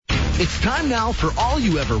It's time now for All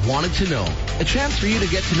You Ever Wanted to Know. A chance for you to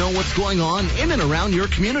get to know what's going on in and around your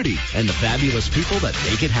community and the fabulous people that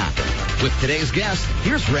make it happen. With today's guest,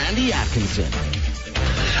 here's Randy Atkinson.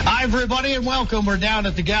 Hi, everybody, and welcome. We're down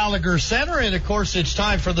at the Gallagher Center, and, of course, it's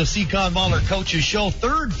time for the Seacon Mauler Coaches Show.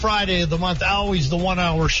 Third Friday of the month, always the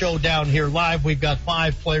one-hour show down here live. We've got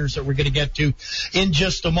 5 players that we're going to get to in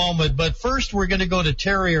just a moment. But first, we're going to go to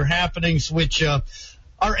Terrier Happenings, which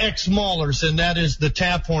are ex-Maulers, and that is the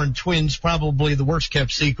Taphorn twins, probably the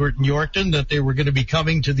worst-kept secret in Yorkton, that they were going to be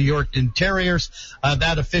coming to the Yorkton Terriers.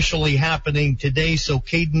 That officially happening today. So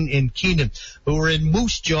Caden and Keenan, who were in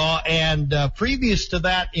Moose Jaw, and previous to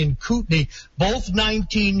that in Kootenay, both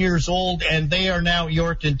 19 years old, and they are now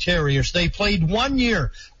Yorkton Terriers. They played 1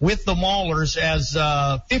 year with the Maulers as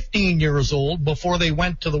 15 years old before they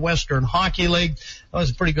went to the Western Hockey League. That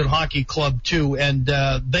was a pretty good hockey club, too. And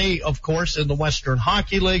they, of course, in the Western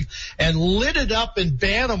Hockey League, and lit it up in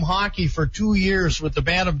Bantam hockey for 2 years with the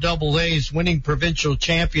Bantam Double A's, winning provincial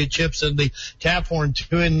championships, and the Taphorn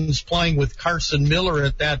twins playing with Carson Miller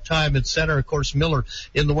at that time at center. Of course, Miller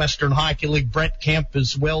in the Western Hockey League, Brett Kemp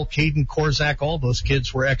as well, Caden Korzak, all those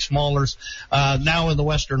kids were ex-Maulers, now in the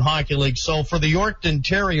Western Hockey League. So for the Yorkton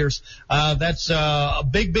Terriers, that's a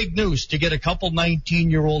big news to get a couple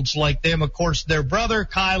 19-year-olds like them. Of course, their brother,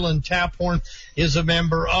 Kylan Taphorn, is a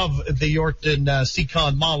member of the Yorkton Seacon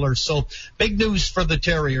Maulers. So big news for the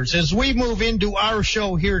Terriers. As we move into our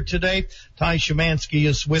show here today, Ty Szymanski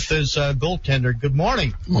is with us, goaltender. Good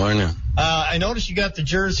morning. Morning. I noticed you got the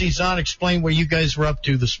jerseys on. Explain where you guys were up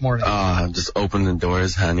to this morning. I'm just opening the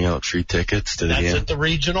doors, handing out free tickets to the game. That's at the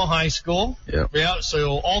regional high school? Yep. Yeah,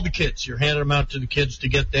 so all the kids, you're handing them out to the kids to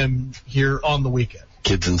get them here on the weekend.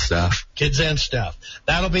 Kids and staff. Kids and staff.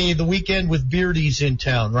 That'll be the weekend with Beardies in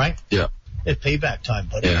town, right? Yeah. It's payback time,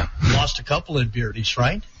 buddy. Yeah. Lost a couple in Beardies,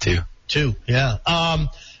 right? Two, yeah.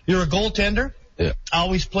 You're a goaltender? Yeah.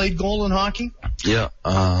 Always played goal in hockey? Yeah.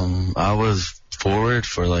 I was forward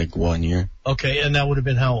for like 1 year. Okay, and that would have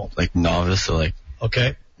been how old? Like novice, so like.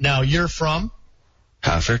 Okay. Now you're from?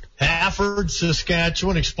 Hafford,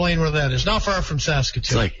 Saskatchewan. Explain where that is. Not far from Saskatoon.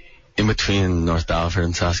 It's like in between North Battleford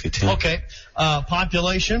and Saskatoon. Okay.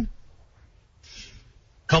 Population?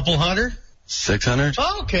 Couple hundred? 600.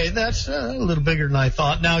 Oh, okay, that's a little bigger than I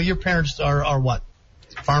thought. Now, your parents are what?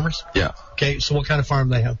 Farmers? Yeah. Okay, so what kind of farm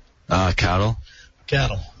they have? Cattle.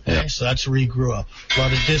 Cattle. Okay, Yeah. so that's where you grew up. A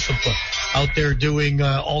lot of discipline. Out there doing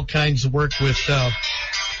all kinds of work with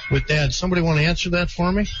Dad. Somebody want to answer that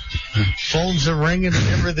for me? Phones are ringing and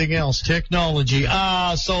everything else. Technology.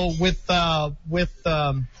 So with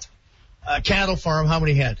cattle farm, how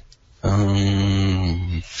many head?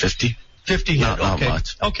 50. 50 head. Not Okay.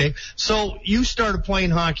 much. Okay. So you started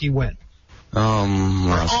playing hockey when? Or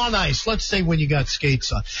on ice. Let's say when you got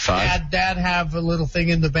skates on. 5. Had Dad have a little thing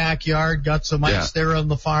in the backyard, got some ice Yeah. there on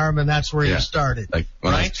the farm, and that's where Yeah. you started. Like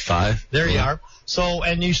when I was 5. There you Yeah. are. So,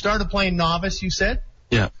 and you started playing novice, you said?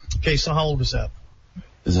 Yeah. Okay, so how old was that?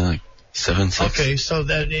 Is it like 7, 6? Okay, so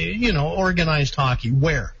that, organized hockey.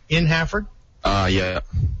 Where? In Hafford? Yeah.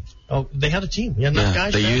 Oh, they had a team. You had enough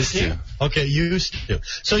guys they to have a used team? to. Okay, used to.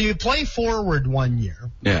 So you play forward 1 year,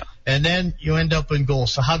 Yeah. and then you end up in goal.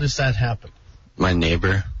 So how does that happen? My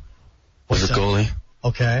neighbor was What's a that? goalie,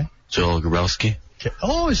 Okay. Joel Grabowski. Okay.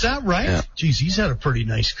 Oh, is that right? Yeah. Geez, he's had a pretty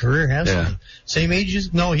nice career, hasn't Yeah. he? Same age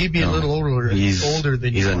as? No, he'd be a No, little older than He's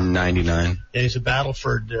you a are. 99. Yeah, he's a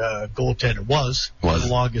Battleford goaltender. Was for Was. the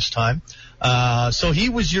longest time. So he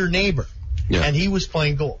was your neighbor, Yeah. and he was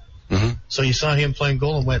playing goal. Mm-hmm. So you saw him playing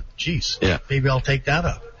goal and went, geez, Yeah. maybe I'll take that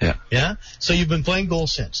up. Yeah. Yeah? So you've been playing goal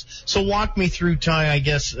since. So walk me through, Ty, I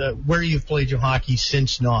guess, where you've played your hockey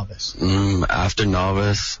since novice. After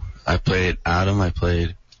novice, I played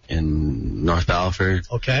in North Battleford,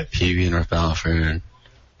 Okay. PB North Battleford,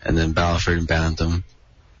 and then Battleford and Bantam.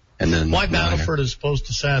 And then Why Battleford as opposed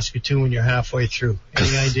to Saskatoon when you're halfway through?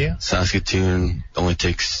 Any idea? Saskatoon only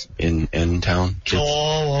takes in town kids.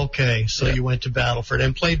 Oh, okay. So Yeah. you went to Battleford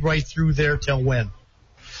and played right through there till when?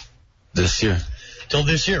 This year. Till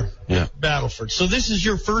this year. Yeah. Battleford. So this is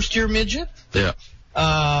your first year midget? Yeah.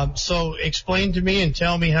 So explain to me and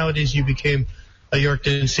tell me how it is you became a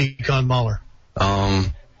Yorkton Seacon Mauler.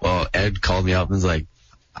 Well, Ed called me up and was like,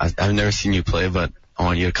 I've never seen you play, but I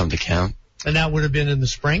want you to come to camp. And that would have been in the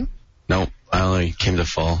spring? Nope. I only came to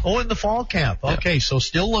fall. Oh, in the fall camp. Yeah. Okay, so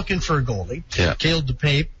still looking for a goalie. Yeah. Caleb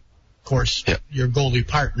DePape, of course, Yeah. your goalie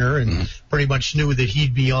partner, and pretty much knew that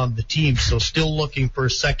he'd be on the team, so still looking for a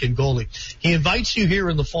second goalie. He invites you here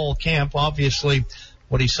in the fall camp. Obviously,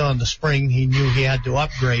 what he saw in the spring, he knew he had to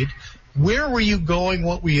upgrade. Where were you going?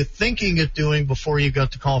 What were you thinking of doing before you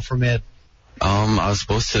got the call from Ed? I was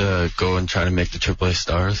supposed to go and try to make the AAA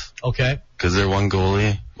Stars. Okay. Because their one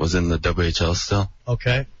goalie was in the WHL still.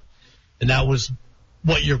 Okay. And that was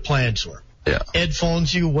what your plans were. Yeah. Ed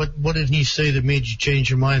phones you. What did he say that made you change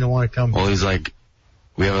your mind and want to come? Well, he's like,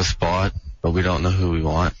 we have a spot, but we don't know who we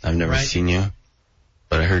want. I've never seen you,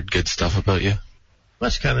 but I heard good stuff about you.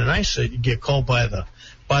 That's kind of nice that you get called by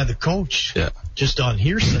the coach. Yeah. Just on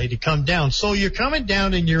hearsay to come down. So you're coming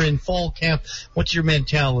down and you're in fall camp. What's your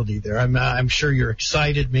mentality there? I'm sure you're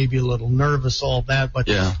excited, maybe a little nervous, all that. But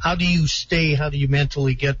how do you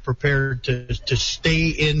mentally get prepared to stay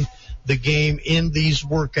in the game, in these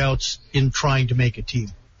workouts, in trying to make a team?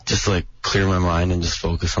 Just like clear my mind and just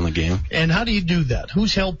focus on the game. And how do you do that?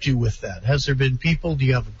 Who's helped you with that? Has there been people? Do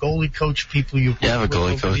you have a goalie coach? People you I have a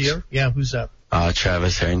goalie coach. Yeah, who's that?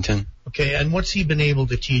 Travis Harrington. Okay, and what's he been able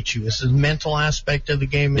to teach you? Is the mental aspect of the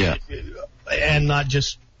game and not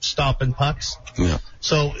just stopping pucks? Yeah.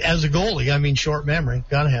 So as a goalie, short memory,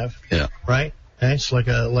 gotta have. Yeah. Right? It's like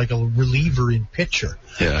a reliever in pitcher.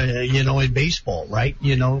 Yeah. In baseball, right?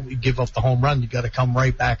 You give up the home run, you got to come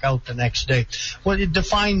right back out the next day. Well,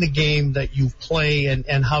 define the game that you play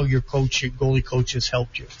and how your goalie coach has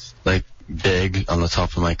helped you. Like big on the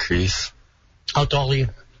top of my crease. How tall are you?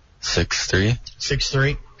 6'3".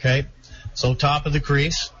 6'3". Okay. So top of the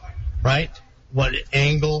crease, right? What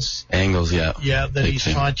angles? Angles, yeah. Yeah, that big he's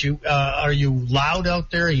thing. taught you. Are you loud out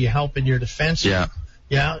there? Are you helping your defense? Yeah.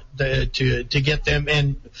 Yeah, to get them.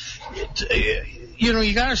 And,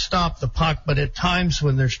 you got to stop the puck, but at times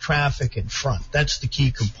when there's traffic in front, that's the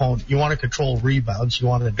key component. You want to control rebounds. You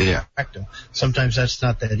want to direct them. Sometimes that's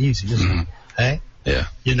not that easy, is it? Hey?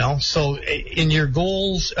 Yeah. So in your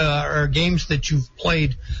goals or games that you've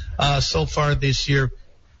played so far this year,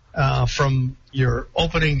 from your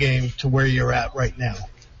opening game to where you're at right now,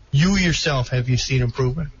 you yourself, have you seen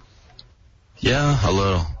improvement? Yeah, a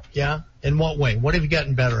little. Yeah? In what way? What have you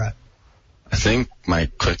gotten better at? I think my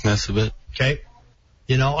quickness a bit. Okay.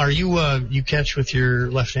 Are you catch with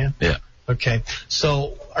your left hand? Yeah. Okay.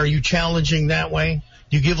 So are you challenging that way?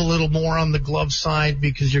 Do you give a little more on the glove side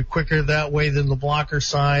because you're quicker that way than the blocker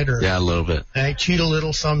side? Or yeah, a little bit. Cheat a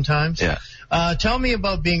little sometimes? Yeah. Tell me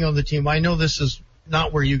about being on the team. I know this is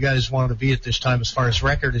not where you guys want to be at this time as far as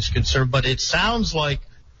record is concerned, but it sounds like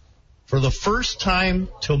for the first time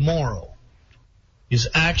tomorrow is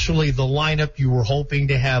actually the lineup you were hoping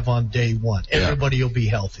to have on day one. Yeah. Everybody will be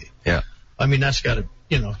healthy. Yeah. That's got to,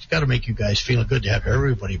 it's got to make you guys feel good to have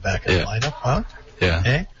everybody back in the lineup, huh? Yeah.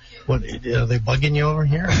 Hey? What, are they bugging you over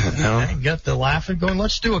here? No. Hey, got the laughing going.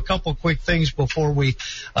 Let's do a couple quick things before we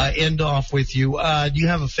end off with you. Do you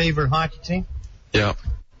have a favorite hockey team? Yeah.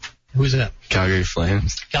 Who's that? Calgary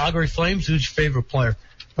Flames. Calgary Flames. Who's your favorite player?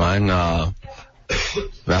 Mine,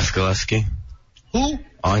 Vasilevsky. Who?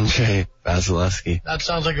 Andre Vasilevsky. That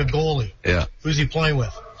sounds like a goalie. Yeah. Who's he playing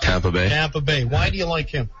with? Tampa Bay. Tampa Bay. Why do you like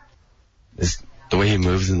him? It's the way he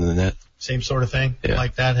moves in the net. Same sort of thing? Yeah.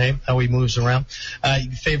 Like that, hey? How he moves around.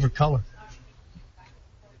 Your favorite color?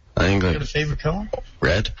 I think You got a favorite color?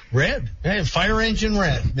 red. Red. Hey, fire engine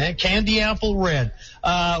red. Man, candy apple red.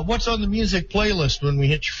 What's on the music playlist when we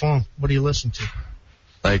hit your phone? What do you listen to?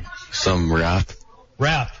 Like some rap.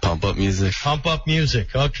 Rap. Pump up music. Pump up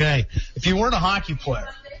music. Okay. If you weren't a hockey player,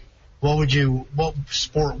 what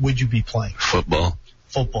sport would you be playing? Football.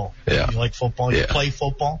 Football. Yeah. You like football? You Yeah. play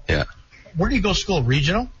football? Yeah. Where do you go to school?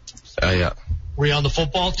 Regional? Yeah. Were you on the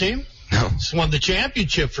football team? No. Just won the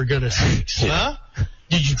championship, for goodness sakes. Huh?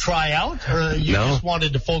 Did you try out, or you No. just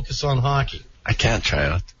wanted to focus on hockey? I can't try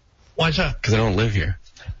out Why's that? because I don't live here.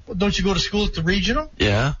 Well, don't you go to school at the regional?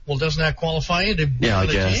 Yeah. Well, doesn't that qualify you to be Yeah, on I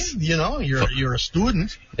the guess. team? You're a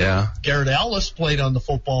student. Yeah. Garrett Ellis played on the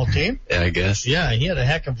football team. Yeah, I guess. Yeah, he had a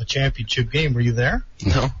heck of a championship game. Were you there?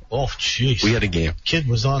 No. Oh, jeez. We had a game. Kid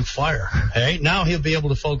was on fire. Hey, now he'll be able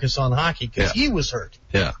to focus on hockey because he was hurt.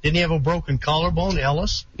 Yeah. Didn't he have a broken collarbone,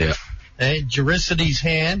 Ellis? Yeah. Hey, Juricity's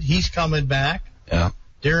hand, he's coming back. Yeah.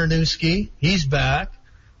 Daranowski, he's back.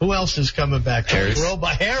 Who else is coming back? Harris.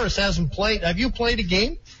 Harris hasn't played. Have you played a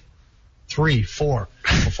game? 3, 4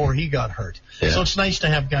 before he got hurt. Yeah. So it's nice to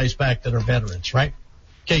have guys back that are veterans, right?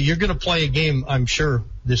 Okay, you're going to play a game, I'm sure,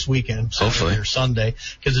 this weekend, Saturday Hopefully. or Sunday,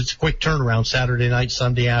 because it's a quick turnaround, Saturday night,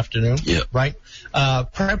 Sunday afternoon. Yeah. Right?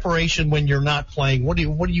 Preparation when you're not playing. What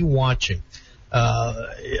are you watching?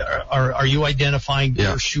 Are you identifying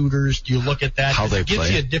your shooters? Do you look at that? How they It gives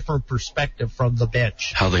play. you a different perspective from the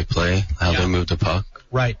bench. How they play, how they move the puck.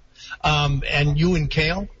 Right. And you and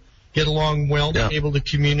Kale get along well, Yeah. able to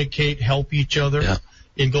communicate, help each other Yeah.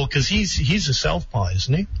 in goal. Because he's a southpaw,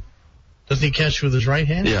 isn't he? Doesn't he catch with his right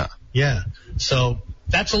hand? Yeah. Yeah. So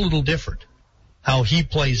that's a little different. how he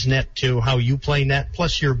plays net too, how you play net.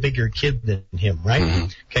 Plus, you're a bigger kid than him, right? Mm-hmm.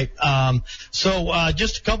 Okay. So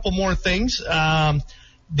just a couple more things.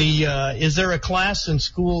 Is there a class in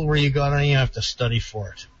school where you have to study for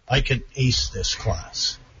it? I could ace this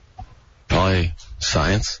class. Probably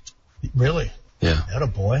science. Really? Yeah.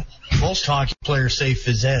 Attaboy. Most hockey players say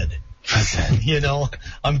phys ed.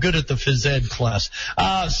 I'm good at the phys ed class.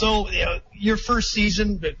 So your first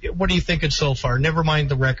season, what are you thinking so far? Never mind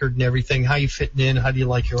the record and everything. How you fitting in? How do you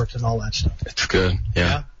like Yorkton? All that stuff. It's good.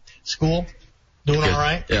 Yeah. School? Doing good. All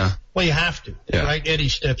right? Yeah. Well, you have to, yeah. right? Eddie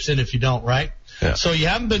steps in if you don't, right? Yeah. So you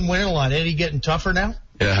haven't been winning a lot. Eddie getting tougher now?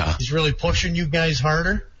 Yeah. He's really pushing you guys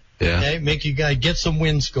harder? Yeah. Okay, make you guys get some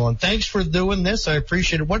wins going. Thanks for doing this. I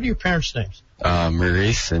appreciate it. What are your parents' names?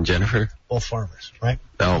 Maurice and Jennifer. Both farmers, right?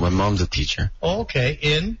 Oh, my mom's a teacher. Oh, okay.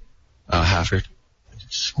 In? Hafford.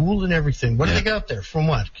 School and everything. What do they got there? From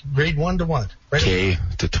what? Grade 1 to what? K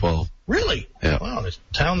to 12. Really? Yeah. Wow,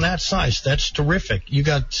 a town that size. That's terrific. You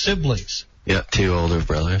got siblings. Yeah, 2 older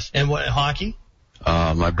brothers. And what, hockey?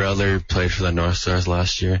 My brother played for the North Stars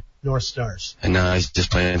last year. North Stars. And now he's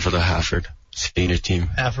just playing for the Hafford senior team.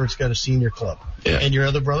 Hafford's got a senior club. Yeah. And your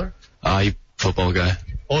other brother? He football guy.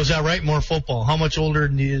 Oh, is that right? More football. How much older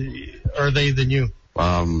are they than you?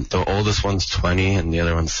 The oldest one's 20 and the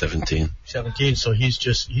other one's 17. 17, so he's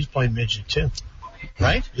playing midget too.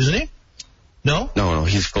 Right? Isn't he? No? No,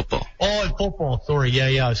 he's football. Oh, in football. Sorry.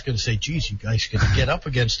 Yeah. I was going to say, geez, you guys can get up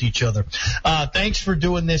against each other. Thanks for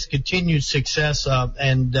doing this. Continued success.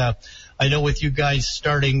 And I know with you guys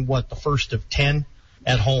starting, the first of 10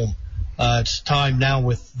 at home, it's time now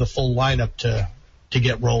with the full lineup to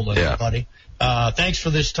get rolling, buddy. Thanks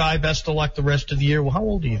for this, Ty. Best of luck the rest of the year. Well, how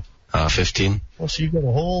old are you? 15. Well, so you've got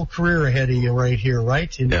a whole career ahead of you right here,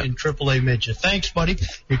 right? In AAA midget. Thanks, buddy.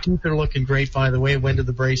 Your teeth are looking great, by the way. When did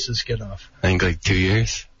the braces get off? I think 2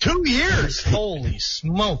 years. 2 years? Holy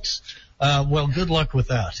smokes. Well, good luck with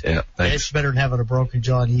that. Yeah, thanks. It's better than having a broken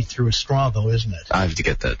jaw and eat through a straw, though, isn't it? I have to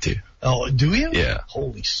get that, too. Oh, do you? Yeah.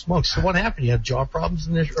 Holy smokes. So what happened? You have jaw problems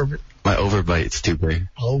in this? My overbite's too big.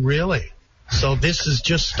 Oh, really? So this is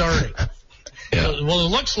just starting. Yeah. Well,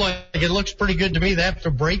 it looks pretty good to me. They have to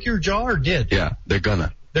break your jaw or did? Yeah, they're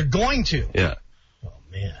gonna. They're going to? Yeah. Oh,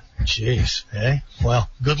 man. Jeez. Hey? Well,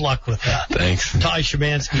 good luck with that. Thanks. Ty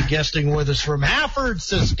Szymanski guesting with us from Hafford,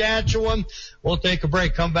 Saskatchewan. We'll take a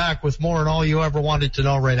break, come back with more and all you ever wanted to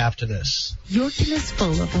know right after this. Yorkton is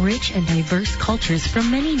full of rich and diverse cultures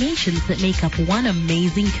from many nations that make up one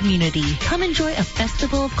amazing community. Come enjoy a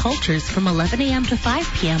festival of cultures from 11 a.m. to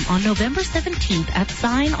 5 p.m. on November 17th at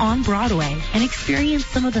Sign on Broadway and experience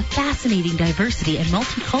some of the fascinating diversity and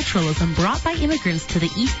multiculturalism brought by immigrants to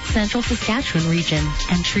the East Central Saskatchewan region.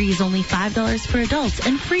 Entry is only $5 for adults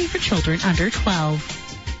and free for children under 12.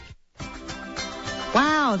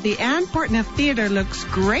 Wow, the Ann Portneuf Theatre looks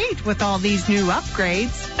great with all these new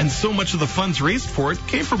upgrades. And so much of the funds raised for it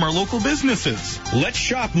came from our local businesses. Let's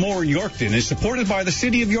Shop More Yorkton is supported by the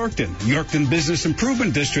City of Yorkton, Yorkton Business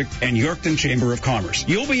Improvement District, and Yorkton Chamber of Commerce.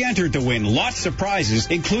 You'll be entered to win lots of prizes,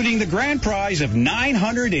 including the grand prize of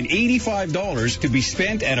 $985 to be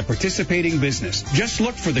spent at a participating business. Just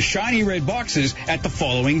look for the shiny red boxes at the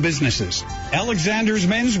following businesses: Alexander's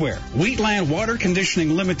Menswear, Wheatland Water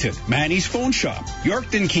Conditioning Limited, Manny's Phone Shop,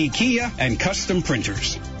 Yorkton Key Kia, and Custom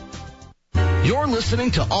Printers. You're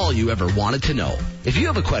listening to All You Ever Wanted to Know. If you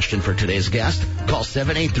have a question for today's guest, call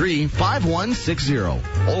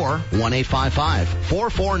 783-5160 or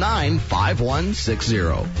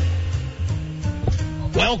 1-855-449-5160.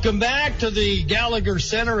 Welcome back to the Gallagher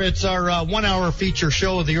Center. It's our 1-hour feature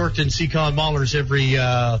show of the Yorkton Seacon Maulers every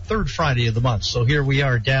third Friday of the month. So here we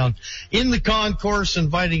are down in the concourse,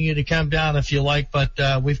 inviting you to come down if you like. But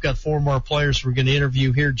we've got 4 more players we're going to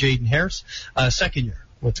interview here. Jaden Harris, second year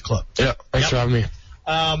with the club. Yeah, thanks for having me.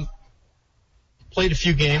 Played a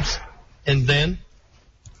few games, and then?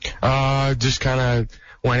 Just kind of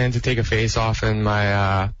went in to take a face off, and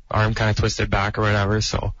my arm kind of twisted back or whatever,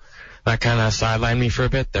 so that kind of sidelined me for a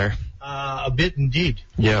bit there. A bit indeed.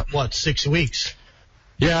 Yeah. What, 6 weeks?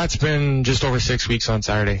 Yeah, it's been just over 6 weeks on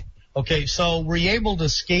Saturday. Okay, so were you able to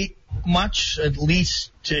skate much, at least,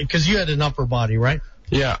 because you had an upper body, right?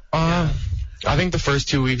 Yeah. I think the first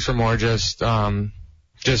 2 weeks were more just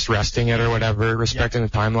resting it or whatever, respecting the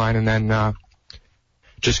timeline, and then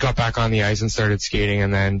just got back on the ice and started skating,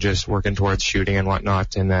 and then just working towards shooting and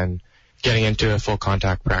whatnot, and then getting into a full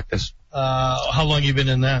contact practice. How long you been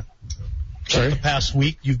in that? Sorry? Like the past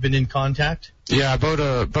week you've been in contact? Yeah, about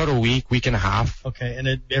a week and a half. Okay,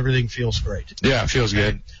 and everything feels great. Yeah, it feels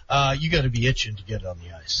good. You got to be itching to get on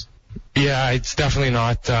the ice. Yeah, it's definitely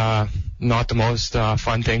not the most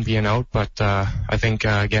fun thing being out, but I think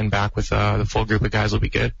getting back with the full group of guys will be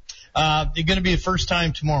good. It's going to be the first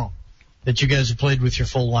time tomorrow that you guys have played with your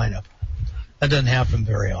full lineup. That doesn't happen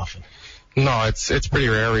very often. No, it's pretty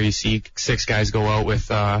rare where you see 6 guys go out with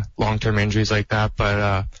long-term injuries like that,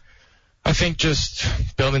 but I think just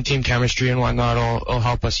building team chemistry and whatnot will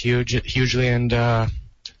help us hugely, and I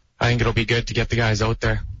think it'll be good to get the guys out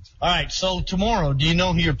there. All right, so tomorrow, do you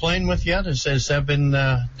know who you're playing with yet? Has that been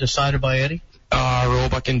decided by Eddie?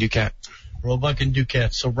 Roebuck and Duquette. Roebuck and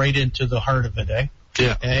Duquette, so right into the heart of it, eh?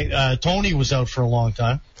 Yeah. Okay. Tony was out for a long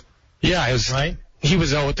time. Yeah, it was, right? He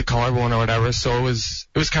was out with the collarbone or whatever, so it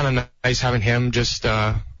was kind of nice having him just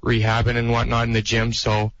rehabbing and whatnot in the gym,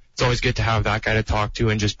 so it's always good to have that guy to talk to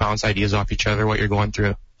and just bounce ideas off each other, what you're going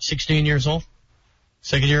through. 16 years old?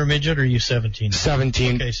 Second year of midget, or are you 17?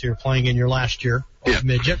 17. Okay, so you're playing in your last year of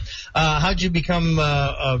midget. How'd you become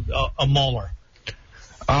a Mauler?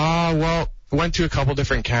 Well, went to a couple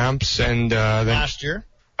different camps, and then last year?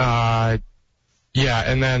 Yeah,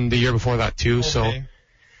 and then the year before that too. Okay. So,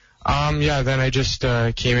 then I just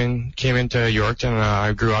came into Yorkton.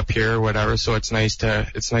 I grew up here, whatever. So it's nice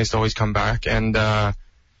to always come back, and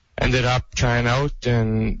ended up trying out,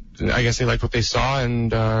 and I guess they liked what they saw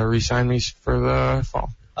and re-signed me for the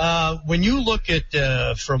fall. When you look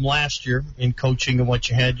at from last year in coaching and what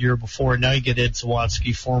you had year before, now you get Ed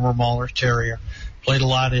Sawatsky, former Mauler Terrier, played a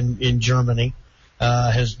lot in Germany,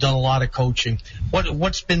 has done a lot of coaching.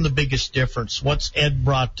 What's been the biggest difference? What's Ed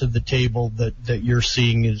brought to the table that you're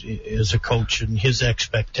seeing as a coach and his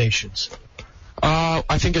expectations?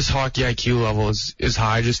 I think his hockey IQ level is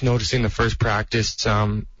high. Just noticing the first practice,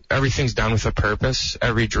 everything's done with a purpose.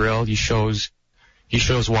 Every drill, he shows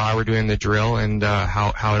why we're doing the drill and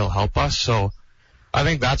how it'll help us. So I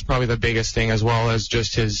think that's probably the biggest thing, as well as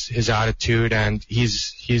just his attitude, and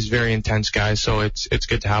he's very intense guy, so it's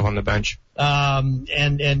good to have on the bench. And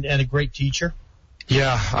a great teacher.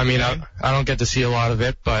 Yeah, I mean, okay. I don't get to see a lot of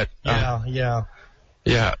it, but yeah.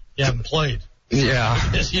 You haven't played. Yeah,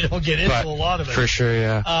 because you don't get into a lot of it. For sure,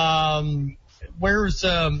 yeah. Where's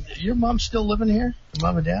your mom still living here? Your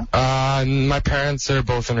mom and dad? My parents are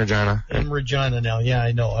both in Regina. In Regina now, yeah,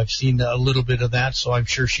 I know. I've seen a little bit of that, so I'm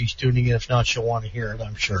sure she's tuning in. If not, she'll want to hear it,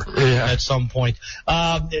 I'm sure, at some point.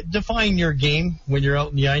 Define your game when you're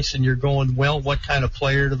out in the ice and you're going well. What kind of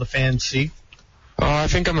player do the fans see? I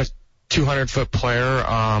think I'm a 200-foot player.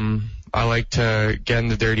 I like to get in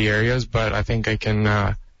the dirty areas, but I think I can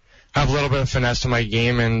have a little bit of finesse to my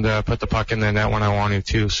game and put the puck in the net when I want to,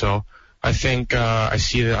 too. So I think I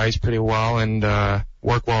see the ice pretty well and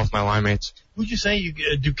work well with my line mates. Who'd you say?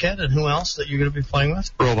 Duquette, and who else that you're going to be playing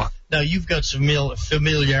with? Roebuck. Now, you've got some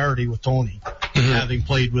familiarity with Tony, having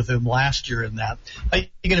played with him last year in that. How are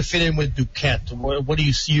you going to fit in with Duquette? What do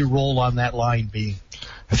you see your role on that line being?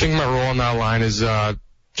 I think my role on that line is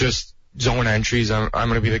just zone entries. I'm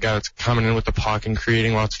going to be the guy that's coming in with the puck and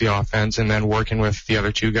creating lots of the offense, and then working with the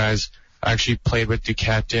other two guys. I actually played with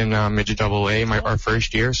Duquette in midget AA our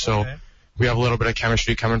first year, so we have a little bit of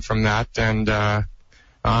chemistry coming from that. And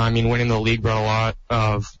I mean, winning the league brought a lot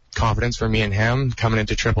of confidence for me and him coming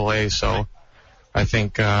into AAA, so I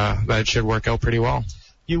think that should work out pretty well.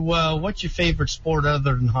 What's your favorite sport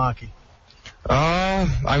other than hockey?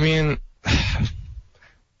 I mean,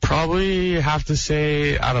 probably have to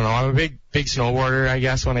say, I don't know, I'm a big snowboarder, I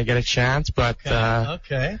guess, when I get a chance, but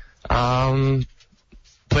okay.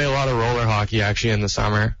 Play a lot of roller hockey actually in the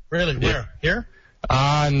summer. Really? Where? Here?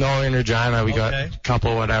 No, in Regina. We got a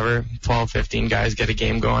couple, 12, 15 guys get a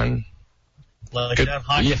game going. Like good. That?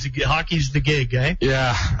 Hockey's the gig, eh?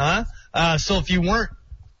 Yeah. Huh? So if you weren't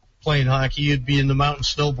playing hockey, you'd be in the mountain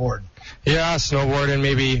snowboarding. Yeah, snowboarding,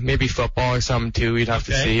 maybe football or something too. We'd have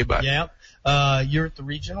to see, but. Yeah. You're at the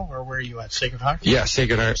regional, or where are you at? Sacred Heart? Yeah,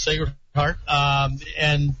 Sacred Heart. Sacred Heart.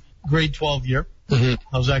 And grade 12 year. Mm-hmm.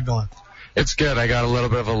 How's that going? It's good. I got a little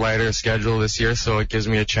bit of a lighter schedule this year, so it gives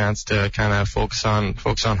me a chance to kind of focus on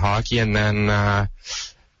hockey and then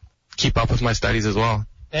keep up with my studies as well.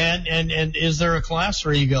 And is there a class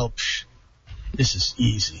where you go, this is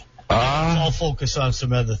easy? I'll focus on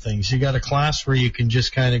some other things. You got a class where you can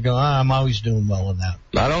just kind of go, I'm always doing well in that.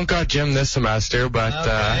 I don't got gym this semester, but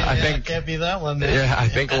I think it can't be that one. Then. Yeah, I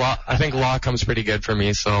think law comes pretty good for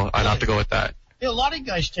me, so I'd have to go with that. Yeah, a lot of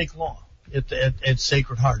guys take law at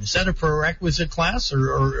Sacred Heart. Is that a prerequisite class,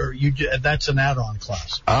 or you that's an add-on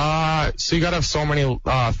class? So you got to have so many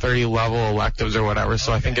 30 level electives or whatever.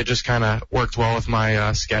 So I think it just kind of worked well with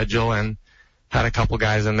my schedule, and had a couple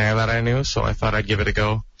guys in there that I knew, so I thought I'd give it a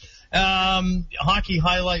go. Hockey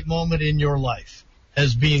highlight moment in your life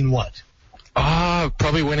has been what?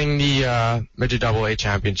 Probably winning the midget AA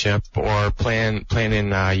championship or playing in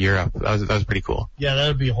Europe. That was pretty cool. Yeah, that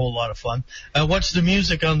would be a whole lot of fun. What's the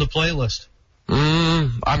music on the playlist?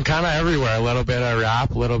 I'm kind of everywhere. A little bit of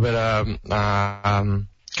rap, a little bit of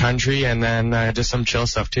country, and then just some chill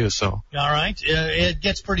stuff too. So. All right. It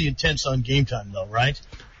gets pretty intense on game time, though, right?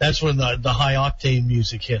 That's when the high octane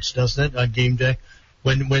music hits, doesn't it? On game day,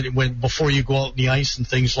 when before you go out on the ice and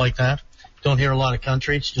things like that. Don't hear a lot of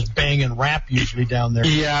country. It's just banging rap usually down there.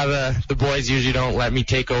 Yeah, the boys usually don't let me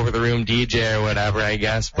take over the room DJ or whatever, I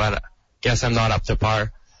guess, but I guess I'm not up to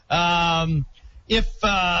par.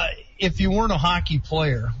 If you weren't a hockey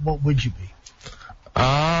player, what would you be? If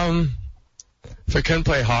I couldn't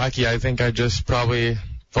play hockey, I think I'd just probably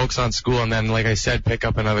focus on school and then, like I said, pick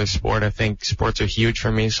up another sport. I think sports are huge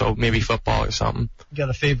for me, so maybe football or something. You got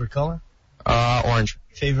a favorite color? Orange.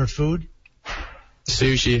 Favorite food?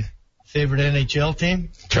 Sushi. Favorite NHL team?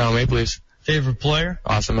 Toronto Maple Leafs. Favorite player?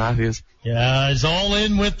 Austin Matthews. Yeah, he's all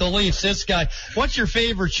in with the Leafs, this guy. What's your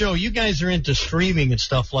favorite show? You guys are into streaming and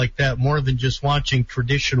stuff like that more than just watching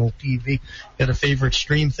traditional TV. Got a favorite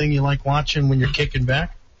stream thing you like watching when you're kicking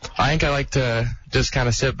back? I think I like to just kind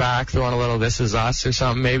of sit back, throw on a little This Is Us or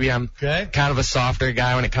something. Maybe I'm kind of a softer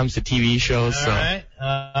guy when it comes to TV shows.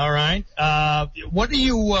 All right. What do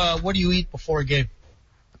you eat before a game?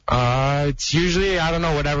 It's usually, I don't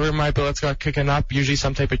know, whatever my billet's got cooking up, usually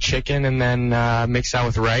some type of chicken and then mix that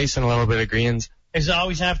with rice and a little bit of greens. Does it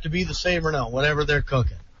always have to be the same or no, whatever they're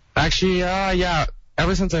cooking? Actually, yeah.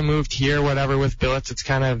 Ever since I moved here, whatever, with billets, it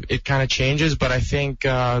kind of changes, but I think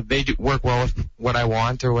they do work well with what I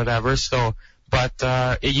want or whatever. So, but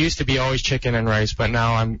it used to be always chicken and rice, but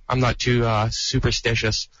now I'm not too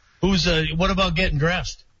superstitious. What about getting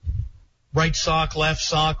dressed? Right sock,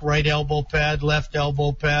 right elbow pad, left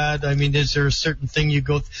elbow pad. I mean, is there a certain thing you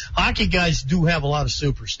go? Hockey guys do have a lot of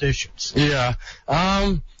superstitions. Yeah.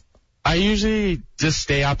 I usually just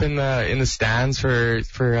stay up in the stands for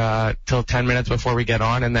till 10 minutes before we get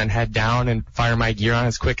on, and then head down and fire my gear on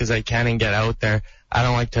as quick as I can and get out there. I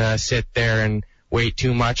don't like to sit there and wait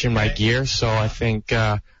too much in my gear, so I think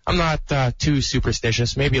I'm not too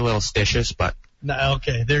superstitious. Maybe a little stitious, but. No,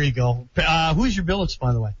 okay, there you go. Who's your billets,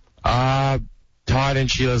 by the way? Todd and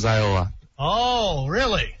Sheila Ziola. Oh,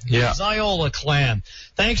 really? Yeah. Ziola clan.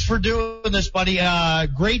 Thanks for doing this, buddy.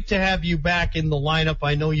 Great to have you back in the lineup.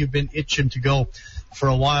 I know you've been itching to go for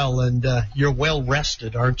a while, and you're well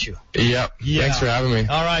rested, aren't you? Yep. Yeah. Thanks for having me.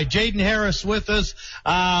 All right, Jaden Harris with us,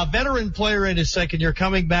 veteran player in his second year,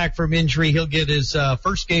 coming back from injury. He'll get his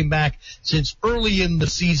first game back since early in the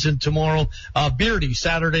season tomorrow. Beardy,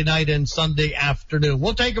 Saturday night and Sunday afternoon.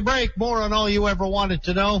 We'll take a break. More on all you ever wanted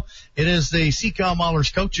to know. It is the CCOM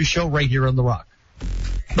Maulers Coaches Show right here on The Rock.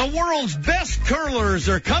 The world's best curlers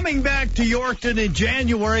are coming back to Yorkton in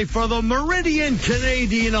January for the Meridian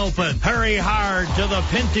Canadian Open. Hurry hard to the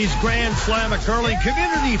Pinty's Grand Slam of Curling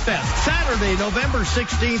Community Fest, Saturday, November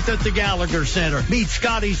 16th at the Gallagher Center. Meet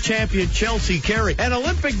Scotties champion Chelsea Carey and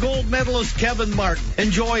Olympic gold medalist Kevin Martin.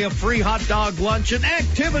 Enjoy a free hot dog lunch and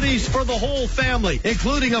activities for the whole family,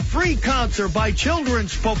 including a free concert by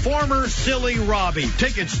children's performer Silly Robbie.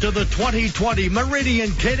 Tickets to the 2020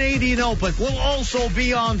 Meridian Canadian Open will also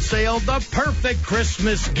be on sale, the perfect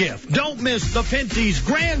Christmas gift. Don't miss the Pinty's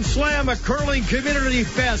Grand Slam of Curling Community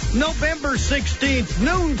Fest, November 16th,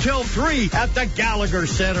 noon till 3 at the Gallagher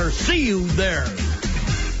Center. See you there.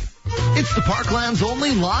 It's the Parkland's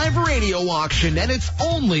only live radio auction, and it's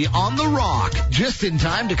only on The Rock. Just in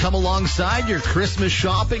time to come alongside your Christmas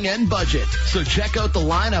shopping and budget. So check out the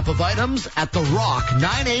lineup of items at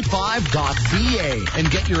therock985.ca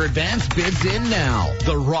and get your advance bids in now.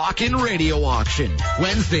 The Rockin' Radio Auction,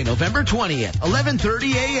 Wednesday, November 20th,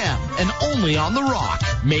 11:30 a.m., and only on The Rock,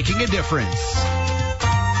 making a difference.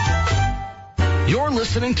 You're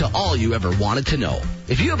listening to All You Ever Wanted to Know.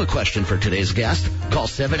 If you have a question for today's guest, call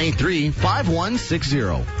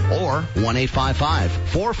 783-5160 or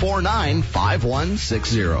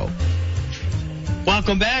 1-855-449-5160.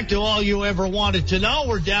 Welcome back to All You Ever Wanted to Know.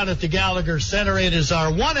 We're down at the Gallagher Center. It is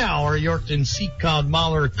our 1 hour Yorkton CCOM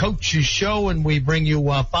Mauler Coaches Show, and we bring you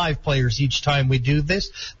 5 players each time we do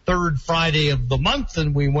this. Third Friday of the month,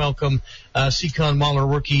 and we welcome CCOM Mauler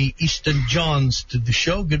rookie Easton Johns to the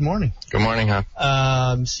show. Good morning. Good morning, huh?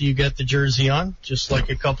 So you got the jersey on, just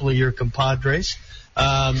like a couple of your compadres.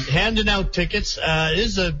 Handing out tickets. It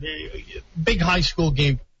is a big high school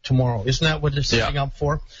game tomorrow. Isn't that what they're setting up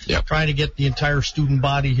for? Yeah. Trying to get the entire student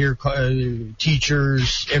body here,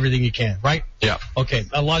 teachers, everything you can, right? Yeah. Okay.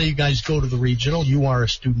 A lot of you guys go to the regional. You are a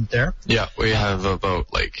student there. Yeah. We have about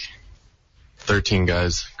 13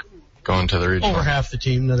 guys going to the regional. Over half the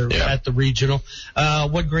team that are at the regional.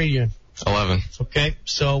 What grade are you in? 11. Okay.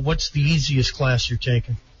 So what's the easiest class you're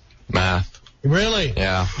taking? Math. Really?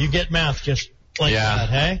 Yeah. You get math just like that,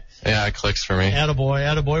 hey? Yeah, it clicks for me.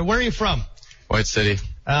 Attaboy. Where are you from? White City.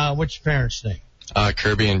 What's your parents' name?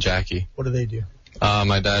 Kirby and Jackie. What do they do?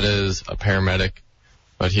 My dad is a paramedic,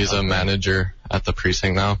 but he's a manager at the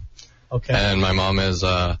precinct now. Okay. And my mom is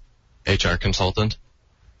a HR consultant.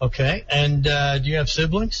 Okay. And do you have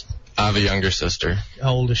siblings? I have a younger sister.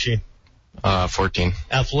 How old is she? 14.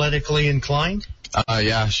 Athletically inclined?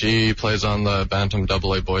 Yeah, she plays on the Bantam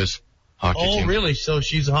AA boys hockey team. Oh, really? So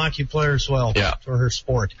she's a hockey player as well. Yeah. For her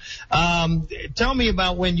sport. Tell me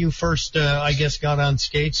about when you first, I guess, got on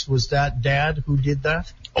skates. Was that Dad who did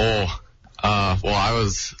that? Well,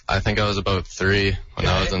 I think I was about 3 when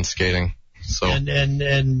I was in skating. So.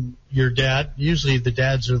 And your dad, usually the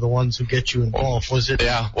dads are the ones who get you involved. Was it?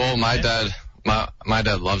 Yeah, well, my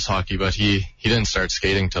dad loves hockey, but he didn't start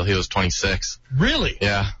skating till he was 26. Really?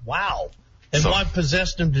 Yeah. Wow. And what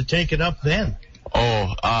possessed him to take it up then?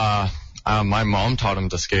 My mom taught him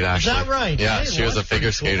to skate, actually. Is that right? Yeah, hey, she was a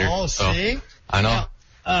figure skater. Oh, so see? I know.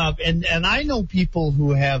 And I know people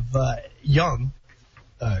who have young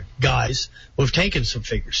guys who have taken some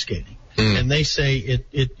figure skating, and they say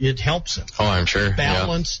it helps them. Oh, I'm sure.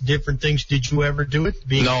 Balance, different things. Did you ever do it?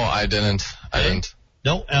 No, I didn't.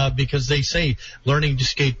 No, because they say learning to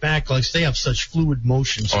skate back, like they have such fluid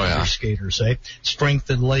motions, figure skaters, strength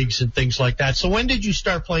in legs and things like that. So when did you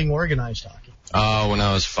start playing organized hockey? When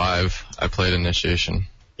I was 5, I played initiation.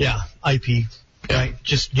 Yeah, IP, right?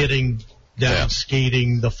 Just getting down,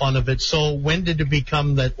 skating, the fun of it. So when did it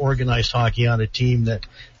become that organized hockey on a team that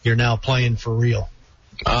you're now playing for real?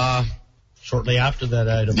 Shortly after that,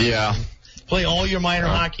 I'd imagine. Yeah. Play all your minor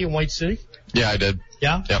hockey in White City? Yeah, I did.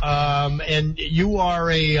 Yeah? Yep. And you are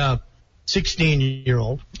a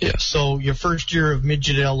 16-year-old. Yes. So your first year of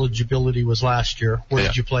midget eligibility was last year. Where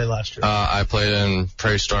did you play last year? I played in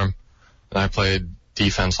Prairie Storm, and I played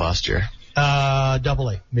defense last year.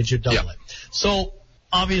 Midget AA. So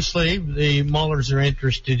obviously the Maulers are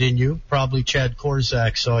interested in you. Probably Chad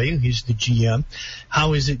Korzak saw you. He's the GM.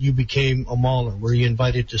 How is it you became a Mauler? Were you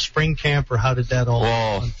invited to spring camp, or how did that all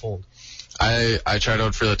unfold? I tried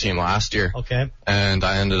out for the team last year. Okay. And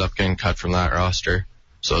I ended up getting cut from that roster.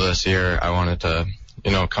 So this year I wanted to,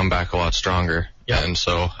 come back a lot stronger. Yeah. And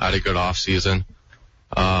so I had a good off season.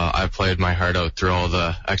 I played my heart out through all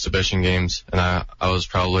the exhibition games, and I was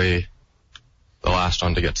probably the last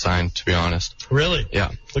one to get signed, to be honest. Really? Yeah.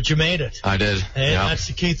 But you made it. I did. Hey, that's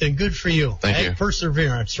the key thing. Good for you. Thank you.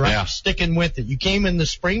 Perseverance, right? Yeah. Sticking with it. You came in the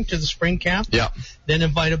spring to the spring camp. Yeah. Then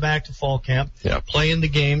invited back to fall camp. Yeah. Playing the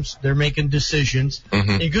games. They're making decisions.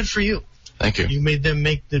 Mm-hmm. And good for you. Thank you. You made them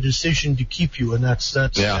make the decision to keep you, and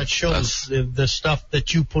that shows the stuff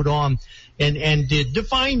that you put on and did.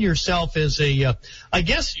 Define yourself as I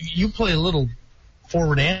guess you play a little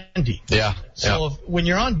forward and deep. Yeah. So when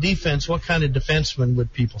you're on defense, what kind of defenseman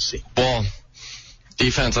would people see? Well,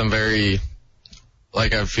 defense, I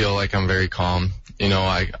feel like I'm very calm.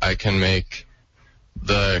 I can make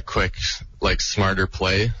the quick, smarter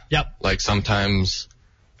play. Yep. Sometimes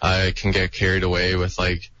I can get carried away with,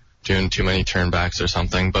 doing too many turnbacks or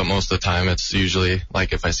something, but most of the time it's usually,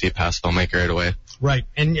 if I see a pass, I'll make it right away. Right,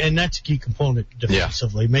 and that's a key component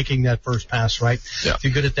defensively, making that first pass, right? Yeah. If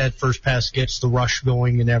you're good at that first pass, gets the rush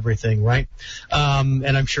going and everything, right? And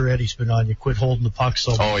I'm sure Eddie's been on you. Quit holding the puck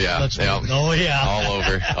so much. Oh, yeah. Oh, yeah. All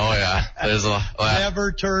over. Oh, yeah. There's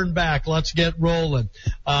Never turn back. Let's get rolling.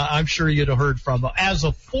 I'm sure you'd have heard from him. As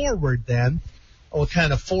a forward, then, what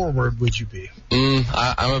kind of forward would you be?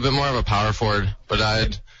 I'm a bit more of a power forward, but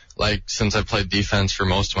since I played defense for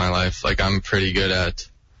most of my life, I'm pretty good at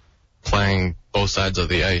playing both sides of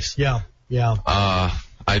the ice. Yeah.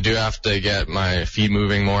 I do have to get my feet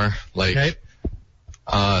moving more.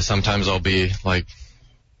 Sometimes I'll be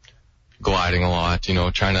gliding a lot,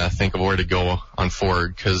 trying to think of where to go on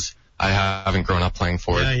forward, because I haven't grown up playing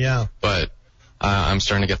forward. Yeah. But I'm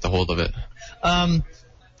starting to get the hold of it.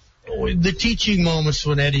 The teaching moments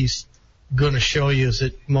when Eddie's going to show you, is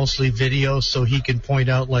it mostly video so he can point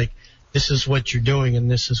out this is what you're doing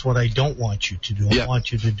and this is what I don't want you to do. I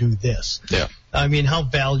want you to do this. Yeah. I mean, how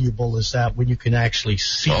valuable is that when you can actually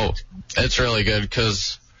see it? It's really good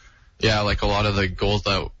because, a lot of the goals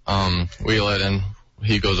that we let in,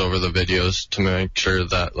 he goes over the videos to make sure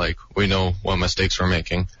that, we know what mistakes we're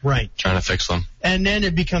making. Right. Trying to fix them. And then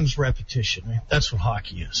it becomes repetition, right? That's what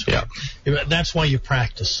hockey is. Right? Yeah. That's why you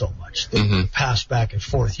practice so much. The pass back and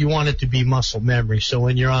forth. You want it to be muscle memory, so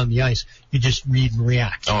when you're on the ice, you just read and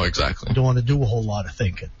react. Oh, exactly. You don't want to do a whole lot of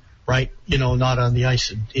thinking, right? Not on the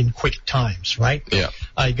ice in quick times, right? Yeah.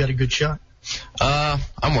 You got a good shot?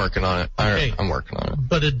 I'm working on it. Okay. I'm working on it.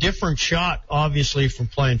 But a different shot, obviously, from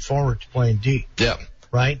playing forward to playing D. Yep.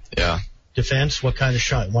 Right? Yeah. Defense, what kind of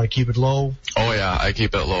shot? You want to keep it low? Oh, yeah. I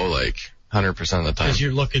keep it low, like, 100% of the time. Because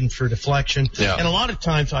you're looking for deflection. Yeah. And a lot of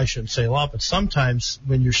times, I shouldn't say a lot, but sometimes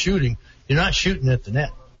when you're shooting, you're not shooting at the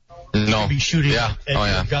net. No. You be shooting yeah.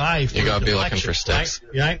 at your guy for you got to be looking deflection, for sticks.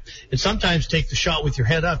 Right? And sometimes take the shot with your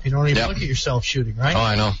head up. You don't even look at yourself shooting, right? Oh,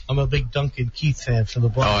 I know. I'm a big Duncan Keith fan from the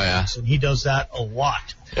Blackhawks, and he does that a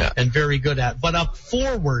lot. Yeah. And very good at it. But up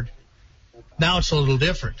forward, now it's a little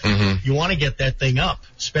different. Mm-hmm. You want to get that thing up,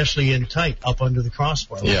 especially in tight, up under the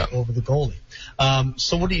crossbar, over the goalie.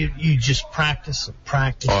 So what do you just practice and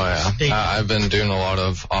practice? Oh, yeah. I've been doing a lot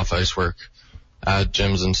of off-ice work at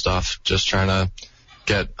gyms and stuff, just trying to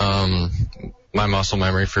get my muscle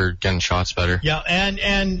memory for getting shots better. Yeah,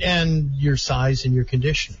 and your size and your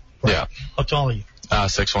conditioning. Right? Yeah. How tall are you?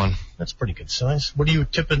 6'1". That's pretty good size. What are you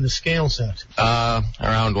tipping the scales at?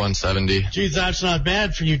 Around 170. Geez, that's not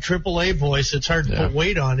bad for you AAA boys. It's hard to put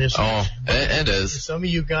weight on, isn't it? It is. Some of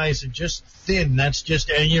you guys are just thin.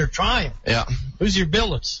 And you're trying. Yeah. Who's your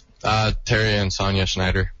billets? Terry and Sonia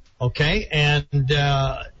Schneider. Okay, and do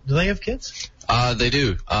they have kids? They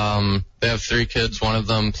do. They have 3 kids. One of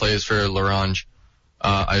them plays for L'Orange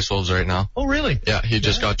Ice Wolves right now. Oh, really? Yeah, he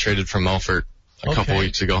just got traded from Melfort a couple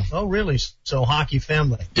weeks ago. Oh, really? So hockey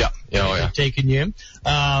family. Yeah. Taking you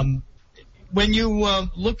in. When you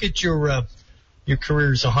look at your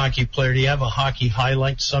career as a hockey player, do you have a hockey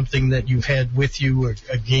highlight, something that you've had with you, or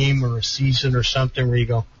a game or a season or something where you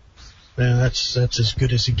go, man, that's as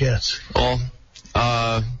good as it gets? Well,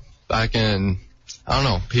 back in, I don't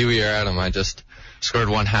know, Pee Wee or Adam, I just scored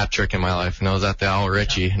 1 hat trick in my life, and I was at the Al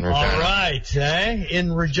Ritchie in Regina. All right,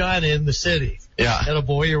 in Regina, in the city. Yeah. And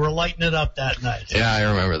boy, you were lighting it up that night. Yeah, I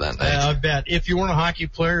remember that night. I bet. If you weren't a hockey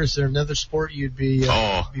player, is there another sport you'd be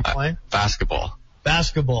playing? Basketball.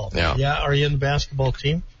 Basketball. Yeah. Yeah. Are you in the basketball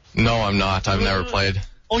team? No, I'm not. I've never played.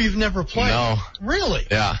 Oh, you've never played? No. Really?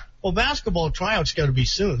 Yeah. Well, basketball tryouts got to be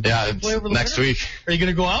soon. Yeah, it's next week. Are you going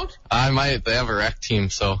to go out? I might. They have a rec team,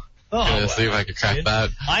 so I'm going to see if I can crack that.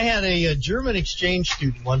 I had a German exchange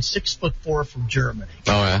student, 6'4" from Germany.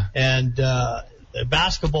 Oh, yeah. And the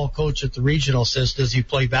basketball coach at the regional says, does he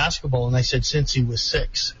play basketball? And I said, since he was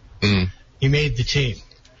 6. He made the team.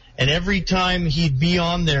 And every time he'd be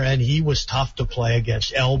on there, and he was tough to play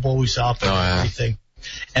against, elbows up and everything.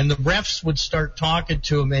 And the refs would start talking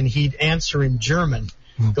to him, and he'd answer in German,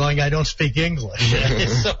 going, I don't speak English.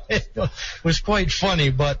 So it was quite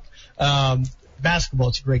funny, but basketball,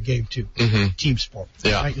 it's a great game, too. Team sport.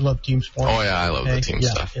 Yeah. Right? You love team sport? Oh, yeah, I love the team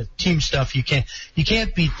stuff. Yeah, team stuff, you can't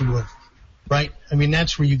beat the room. Right? I mean,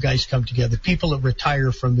 that's where you guys come together. People that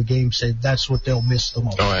retire from the game say that's what they'll miss the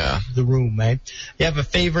most. Oh, yeah. The room, man. You have a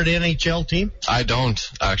favorite NHL team? I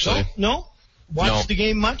don't, actually. No? Watch the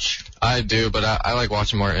game much? I do, but I like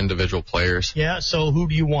watching more individual players. Yeah, so who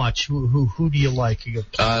do you watch? Who do you like?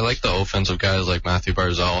 I like the offensive guys like Matthew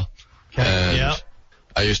Barzal. Okay. And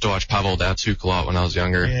I used to watch Pavel Datsyuk a lot when I was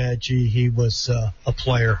younger. Yeah, gee, he was a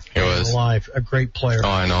player. He was. Alive. A great player. Oh,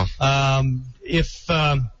 I know. If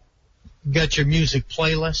you got your music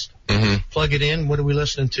playlist, plug it in. What are we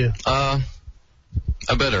listening to?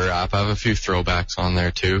 A bit of rap. I have a few throwbacks on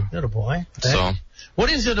there, too. Good boy. So.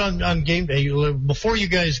 What is it on game day? Before you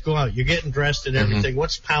guys go out, you're getting dressed and everything.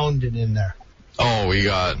 What's pounding in there? Oh, we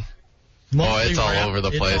got... Mostly it's rap. all over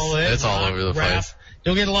the place. It's all over the place.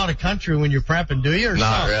 Don't get a lot of country when you're prepping, do you? Or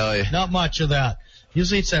not really. Not much of that.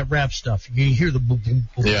 Usually it's that rap stuff. You hear the boom, boom,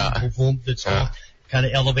 boom, boom, boom. That's all kind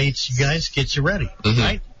of elevates you guys, gets you ready,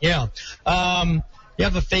 right? Yeah. You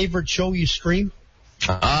have a favorite show you stream?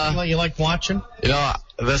 You like watching? You know,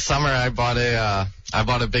 this summer I bought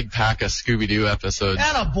a big pack of Scooby-Doo episodes.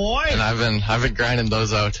 Atta boy! And I've been grinding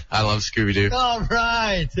those out. I love Scooby-Doo. All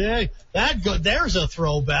right. Hey, there's a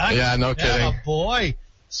throwback. Yeah, no kidding. Atta boy.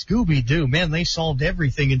 Scooby-Doo. Man, they solved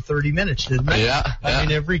everything in 30 minutes, didn't they? Yeah. I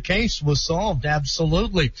mean, every case was solved.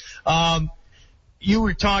 Absolutely. You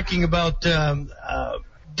were talking about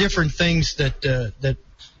different things that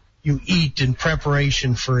you eat in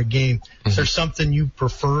preparation for a game. Is there something you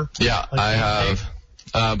prefer? Yeah, I have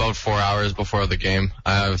about 4 hours before the game.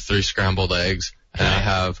 I have 3 scrambled eggs, and I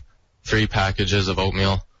have 3 packages of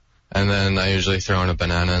oatmeal, and then I usually throw in a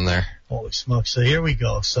banana in there. Holy smokes. So here we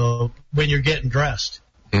go. So when you're getting dressed,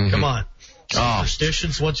 come on.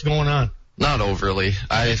 Superstitions, what's going on? Not overly.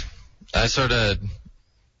 I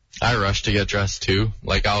rush to get dressed too.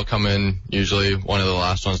 Like I'll come in usually one of the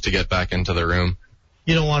last ones to get back into the room.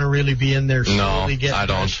 You don't want to really be in there slowly getting I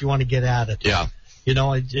don't. Dressed. You want to get at it. Yeah. You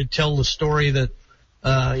know, I tell the story that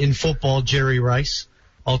in football, Jerry Rice,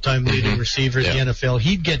 all-time leading receiver in the NFL.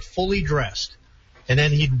 He'd get fully dressed, and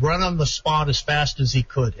then he'd run on the spot as fast as he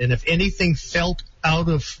could. And if anything felt out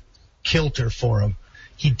of kilter for him,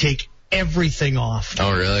 he'd take everything off.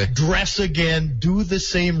 Oh, really? Dress again, do the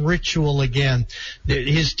same ritual again.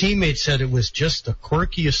 His teammates said it was just the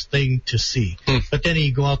quirkiest thing to see. But then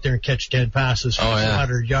he'd go out there and catch 10 passes for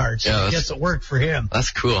 100 yards. So I guess it worked for him.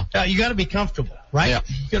 That's cool. You got to be comfortable, right? Yeah.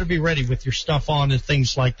 You got to be ready with your stuff on and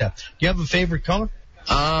things like that. Do you have a favorite color?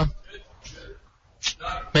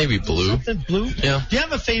 Maybe blue. Something blue? Yeah. Do you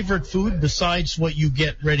have a favorite food besides what you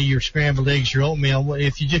get ready, your scrambled eggs, your oatmeal?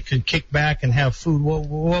 If you just could kick back and have food,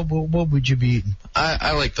 what would you be eating?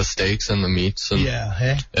 I like the steaks and the meats. And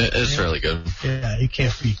it's really good. Yeah, you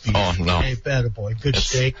can't beat beef. Oh, no. Hey, attaboy. Good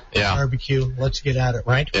steak, barbecue. Let's get at it,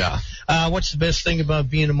 right? Yeah. What's the best thing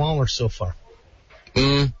about being a Mauler so far?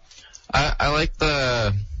 I like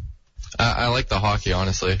the... I like the hockey,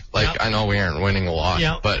 honestly. I know we aren't winning a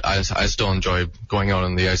lot, but I still enjoy going out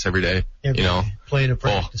on the ice every day. Playing and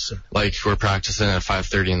practicing. We're practicing at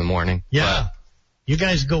 5:30 in the morning. Yeah. You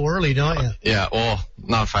guys go early, don't you? Yeah, well,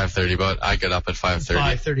 not 5:30, but I get up at 5:30.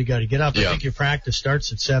 5:30, got to get up. I think your practice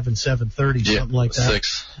starts at 7:30, something like that.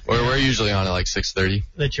 6. We're usually on at 6:30.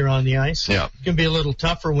 That you're on the ice? Yeah. It can be a little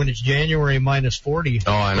tougher when it's January minus 40.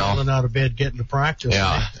 Oh, I know. Falling out of bed, getting to practice.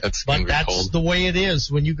 Yeah, right? But that's cold. The way it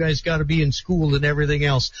is when you guys got to be in school and everything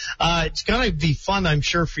else. It's going to be fun, I'm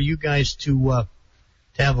sure, for you guys to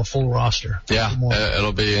have a full roster. Yeah,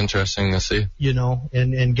 it'll be interesting to see.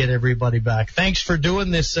 And get everybody back. Thanks for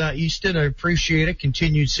doing this, Easton. I appreciate it.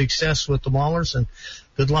 Continued success with the Maulers, and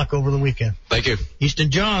good luck over the weekend. Thank you.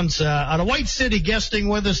 Easton Johns out of White City guesting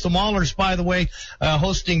with us. The Maulers, by the way,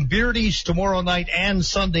 hosting Beardy's tomorrow night and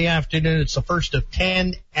Sunday afternoon. It's the first of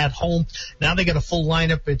 10 at home. Now they got a full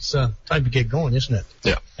lineup. It's time to get going, isn't it?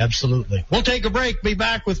 Yeah. Absolutely. We'll take a break. Be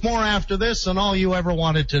back with more after this and all you ever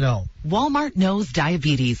wanted to know. Walmart knows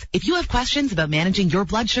diabetes. If you have questions about managing your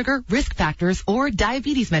blood sugar, risk factors, or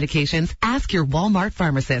diabetes medications, ask your Walmart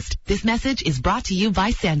pharmacist. This message is brought to you by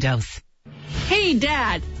Sandoz. Hey,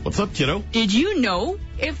 Dad. What's up, kiddo? Did you know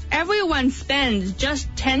if everyone spends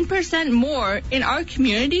just 10% more in our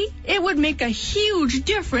community, it would make a huge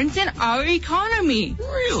difference in our economy?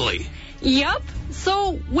 Really? Yep.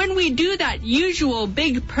 So when we do that usual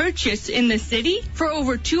big purchase in the city for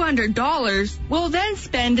over $200, we'll then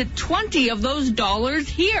spend 20 of those dollars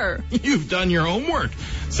here. You've done your homework.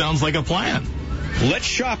 Sounds like a plan. Let's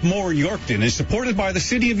Shop More Yorkton is supported by the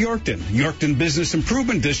City of Yorkton, Yorkton Business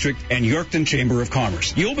Improvement District, and Yorkton Chamber of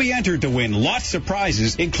Commerce. You'll be entered to win lots of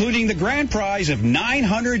prizes, including the grand prize of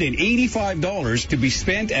 $985 to be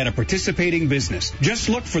spent at a participating business. Just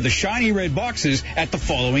look for the shiny red boxes at the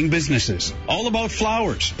following businesses. All About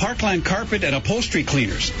Flowers, Parkland Carpet and Upholstery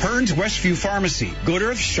Cleaners, Hearns Westview Pharmacy, Good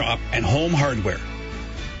Earth Shop, and Home Hardware.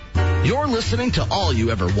 You're listening to All You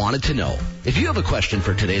Ever Wanted to Know. If you have a question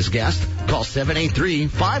for today's guest, call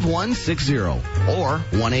 783-5160 or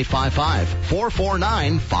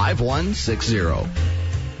 1-855-449-5160.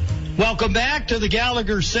 Welcome back to the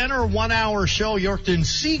Gallagher Center 1 hour show. Yorkton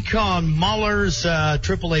Seacon Maulers,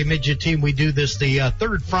 AAA midget team. We do this the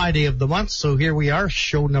third Friday of the month. So here we are,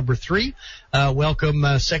 show number 3. Welcome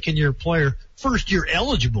second year player, first year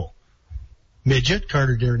eligible midget,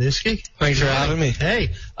 Carter Dereniski. Thanks for having me.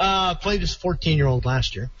 Hey, played as a 14-year-old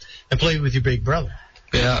last year and played with your big brother.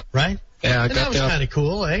 Yeah. Right? Yeah. That was kind of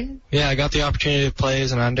cool, eh? Yeah, I got the opportunity to play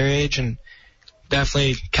as an underage and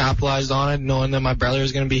definitely capitalized on it, knowing that my brother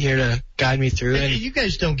was going to be here to guide me through it. You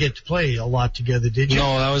guys don't get to play a lot together, did you?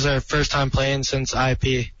 No, that was our first time playing since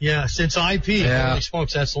IP. Yeah, since IP. Yeah. Holy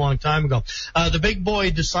smokes, that's a long time ago. The big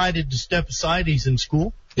boy decided to step aside. He's in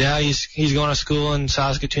school. Yeah, he's going to school in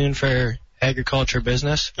Saskatoon for agriculture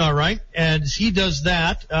business. All right. And he does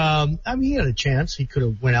that. He had a chance. He could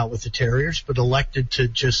have went out with the Terriers, but elected to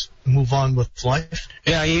just move on with life.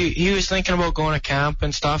 Yeah, he was thinking about going to camp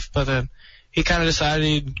and stuff, but he kind of decided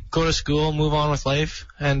he'd go to school, move on with life,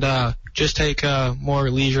 and just take a more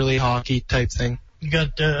leisurely hockey type thing. You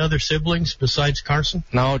got other siblings besides Carson?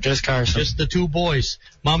 No, just Carson. Just the two boys.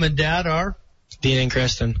 Mom and Dad are? Dean and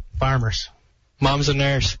Kristen. Farmers. Mom's a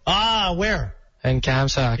nurse. Ah, where? In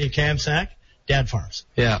Kamsack. In Kamsack? Dad farms.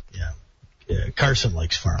 Yeah. Yeah. Carson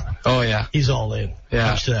likes farming. Oh, yeah. He's all in. Yeah.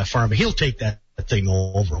 Comes to that farming. He'll take that thing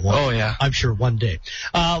over. Yeah. I'm sure one day.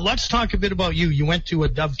 Let's talk a bit about you. You went to a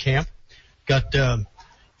Dove camp. Got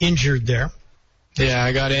injured there. Yeah,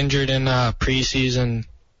 I got injured in preseason.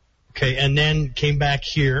 Okay, and then came back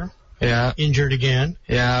here. Yeah. Injured again.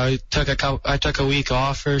 Yeah, I took a week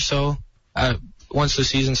off or so. Once the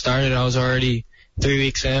season started, I was already 3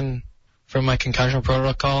 weeks in from my concussion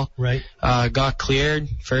protocol. Right. Got cleared.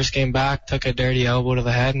 First game back, took a dirty elbow to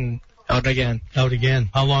the head and out again. Out again.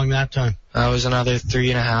 How long that time? That was another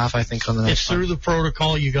 3.5, I think, on the next It's through the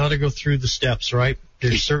protocol. You got to go through the steps, right?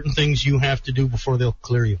 There's certain things you have to do before they'll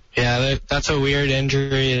clear you. Yeah, that's a weird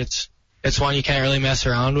injury. It's one you can't really mess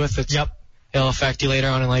around with. It'll affect you later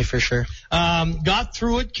on in life for sure. Got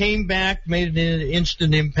through it, came back, made an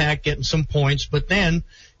instant impact, getting some points, but then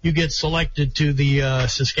you get selected to the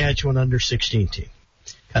Saskatchewan under-16 team.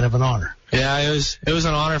 Kind of an honor. Yeah, it was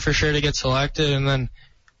an honor for sure to get selected, and then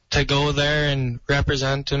to go there and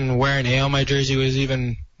represent and wear an A on my jersey was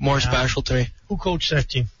even more special to me. Who coached that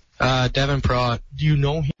team? Devin Prott. Do you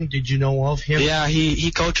know him? Did you know of him? Yeah,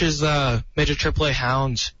 he coaches the midget AAA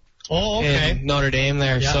Hounds. Oh, okay. In Notre Dame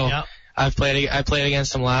there. Yeah. I played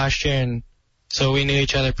against him last year, and so we knew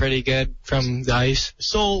each other pretty good from the ice.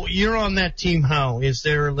 So you're on that team. How is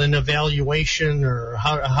there an evaluation, or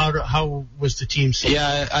how was the team selected?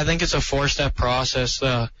 Yeah, I think it's a 4-step process.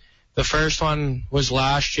 The first one was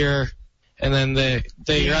last year, and then they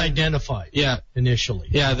identified. Yeah, initially.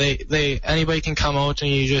 Yeah, they anybody can come out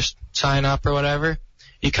and you just sign up or whatever.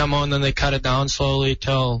 You come out and then they cut it down slowly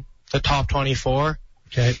till the top 24.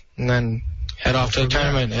 Okay. And then head off to the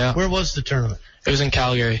tournament. Yeah. Where was the tournament? It was in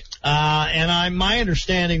Calgary. And my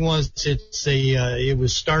understanding was it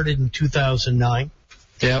was started in 2009.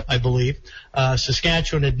 Yeah. I believe.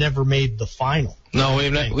 Saskatchewan had never made the final. No,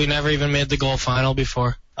 we never even made the goal final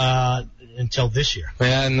before. Until this year.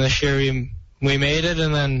 Yeah, and this year we made it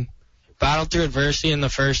and then battled through adversity in the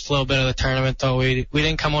first little bit of the tournament, though. We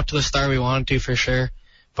didn't come out to the start we wanted to for sure.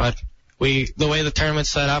 But the way the tournament's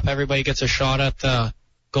set up, everybody gets a shot at the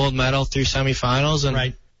gold medal through semifinals,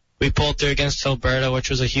 and we pulled through against Alberta, which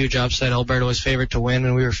was a huge upset. Alberta was favored to win,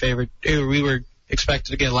 and we were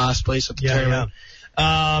expected to get last place at the tournament.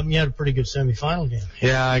 Yeah. You had a pretty good semifinal game.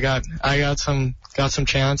 Yeah, I got some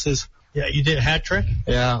chances. Yeah, you did a hat trick.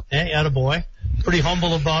 Yeah. Hey, attaboy. Pretty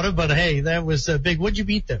humble about it, but hey, that was big. What'd you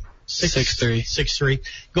beat them? 6-3. 6-3.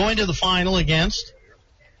 Going to the final against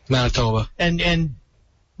Manitoba. And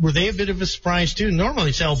were they a bit of a surprise too? Normally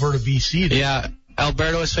it's Alberta, BC. Yeah,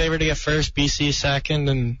 Alberta was favored to get first, BC second,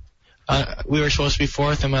 and we were supposed to be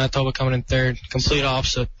fourth, and Manitoba coming in third. Complete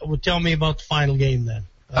opposite. Well, tell me about the final game then.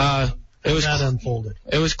 It was that unfolded.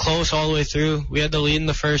 It was close all the way through. We had the lead in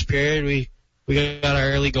the first period. We got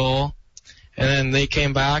our early goal, and then they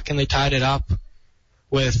came back and they tied it up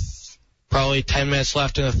with probably 10 minutes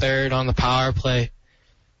left in the third on the power play.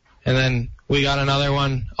 And then we got another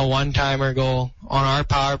one, a one-timer goal on our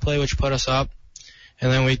power play, which put us up.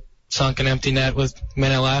 And then we sunk an empty net with a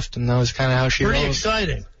minute left, and that was kind of how she rolled. Pretty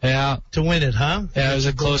exciting. Yeah. To win it, huh? Yeah, it was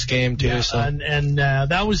a close game, too. Yeah, so. And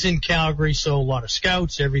that was in Calgary, so a lot of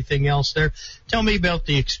scouts, everything else there. Tell me about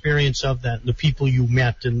the experience of that, the people you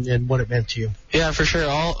met, and what it meant to you. Yeah, for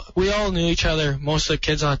sure. We all knew each other, most of the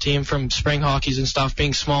kids on the team from spring hockeys and stuff,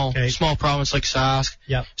 being small province like Sask.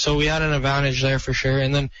 Yeah. So we had an advantage there for sure.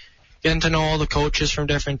 And then getting to know all the coaches from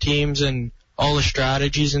different teams and all the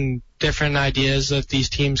strategies and different ideas that these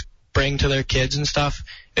teams bring to their kids and stuff.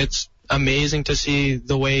 It's amazing to see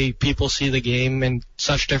the way people see the game in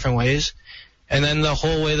such different ways. And then the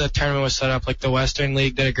whole way the tournament was set up, like the Western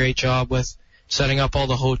League did a great job with setting up all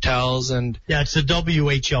the hotels and... Yeah, it's the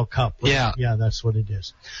WHL Cup. Right? Yeah. Yeah, that's what it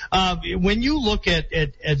is. When you look at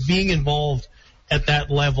being involved at that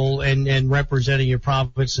level and representing your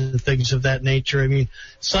province and things of that nature, I mean,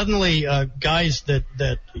 suddenly guys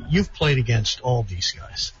that you've played against, all these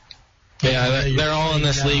guys. Yeah, they're all in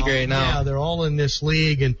this league right now. Yeah, they're all in this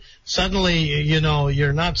league, and suddenly,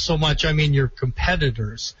 you're not so much, you're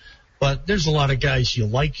competitors, but there's a lot of guys you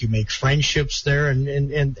like, you make friendships there,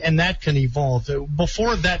 and that can evolve.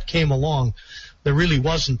 Before that came along, there really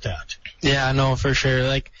wasn't that. Yeah, no, for sure.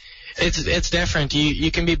 Like, it's different.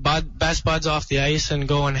 You can be best buds off the ice and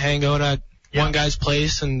go and hang out at one guy's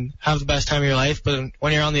place and have the best time of your life, but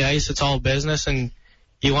when you're on the ice, it's all business, and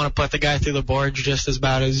you want to put the guy through the boards just as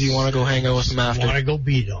bad as you want to go hang out with him after. You want to go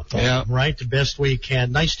beat him, right? The best way you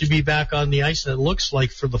can. Nice to be back on the ice, and it looks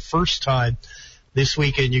like for the first time this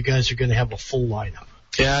weekend you guys are going to have a full lineup.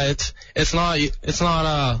 Yeah, it's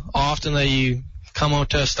not often that you come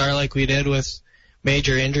out to a start like we did with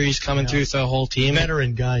major injuries coming through the whole team.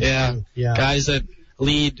 Veteran guys. Yeah, guys that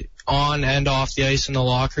lead on and off the ice in the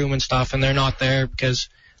locker room and stuff, and they're not there because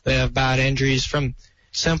they have bad injuries from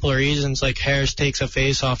simpler reasons, like Harris takes a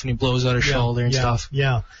face off and he blows out his shoulder and stuff.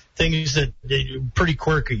 Yeah. things that pretty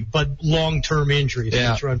quirky, but long-term injuries,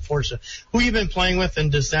 which are unfortunate. Who you been playing with,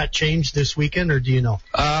 and does that change this weekend, or do you know?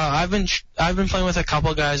 I've been playing with a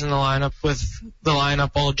couple guys in the lineup, with the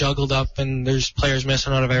lineup all juggled up, and there's players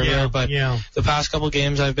missing out of everywhere. But the past couple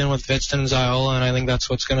games I've been with Vidston and Ziola, and I think that's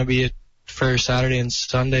what's going to be it for Saturday and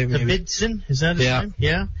Sunday. Maybe. Vidston, is that his name?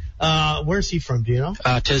 Yeah. Where's he from? Do you know?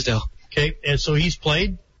 Tisdale. Okay, and so he's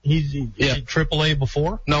played. He's AAA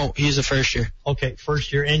before? No, he's a first year. Okay,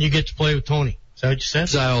 first year, and you get to play with Tony. Is that what you said?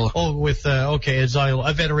 Ziola. Oh, with Ziola,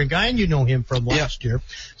 a veteran guy, and you know him from last year,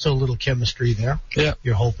 so a little chemistry there. Yeah,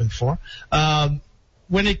 you're hoping for.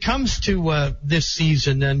 When it comes to this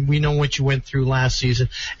season, and we know what you went through last season,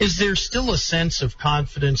 is there still a sense of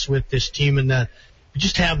confidence with this team in that you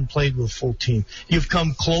just haven't played with a full team? You've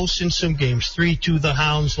come close in some games. 3-2 the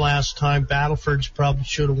Hounds last time. Battleford's probably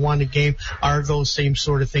should have won a game. Argo, same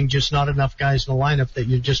sort of thing. Just not enough guys in the lineup that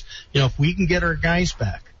you just, if we can get our guys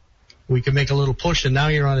back, we can make a little push. And now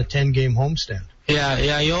you're on a 10-game homestand.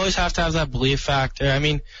 Yeah. You always have to have that belief factor. I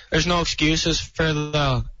mean, there's no excuses for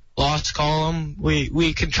the loss column.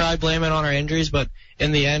 We can try blame it on our injuries, but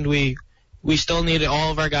in the end, we still need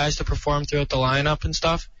all of our guys to perform throughout the lineup and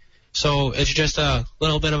stuff. So it's just a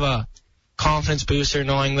little bit of a confidence booster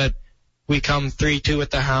knowing that we come 3-2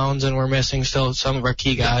 with the Hounds and we're missing still some of our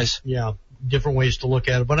key guys. Yeah, different ways to look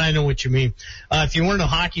at it, but I know what you mean. If you weren't a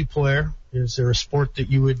hockey player, is there a sport that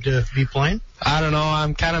you would be playing? I don't know.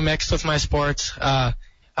 I'm kind of mixed with my sports.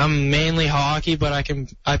 I'm mainly hockey, but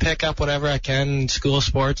I pick up whatever I can, school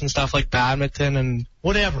sports and stuff like badminton and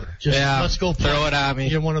whatever. Just let's go play. Throw it at me.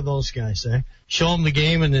 You're one of those guys, eh? Show them the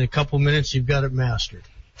game, and in a couple minutes you've got it mastered.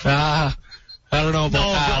 I don't know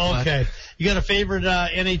about that. Okay. You got a favorite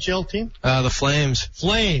NHL team? The Flames.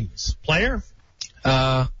 Flames. Player?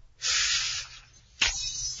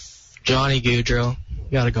 Johnny Gaudreau.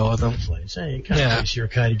 You got to go with him. Flames. Hey, kind of makes your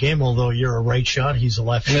kind of game, although you're a right shot, he's a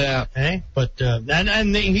left shot. Hey? But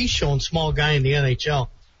and he's showing small guy in the NHL.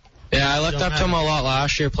 Yeah, I looked up to him a lot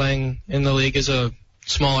last year playing in the league as a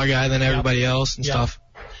smaller guy than everybody else and stuff.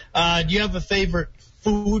 Do you have a favorite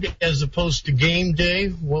food as opposed to game day?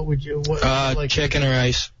 What would you like? Chicken or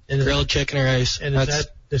rice. Grilled chicken or rice. And is that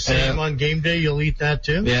the same on game day? You'll eat that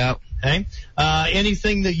too? Yeah. Hey?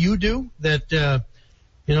 Anything that you do that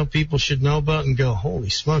people should know about and go, holy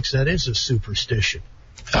smokes, that is a superstition.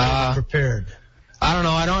 Prepared. I don't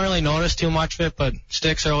know. I don't really notice too much of it, but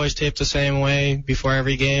sticks are always taped the same way before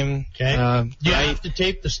every game. Okay. Do you have to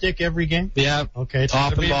tape the stick every game? Yeah. Okay.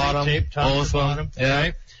 Top and bottom. Tape, top both and bottom. Yeah.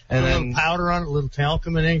 Okay. And a then little powder on it, a little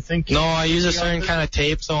talcum and anything? No, I use a certain kind of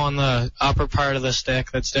tape though on the upper part of the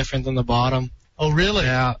stick that's different than the bottom. Oh, really?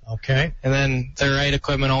 Yeah. Okay. And then the right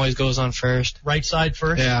equipment always goes on first. Right side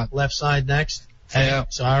first? Yeah. Left side next? Yeah.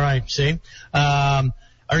 So, all right. See?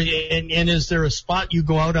 Are you, and is there a spot you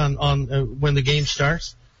go out on when the game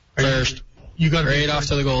starts? First. You got right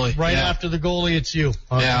after the goalie. Right after the goalie, it's you.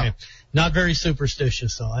 Okay. Yeah. Not very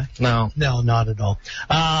superstitious, though, eh? No. No, not at all.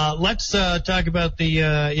 Let's talk about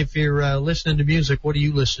if you're listening to music, what are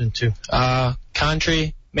you listening to?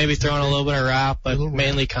 Country. Maybe throwing a little bit of rap, but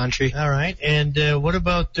mainly country. All right. And what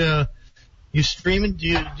about you streaming?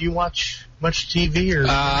 Do you watch much TV or?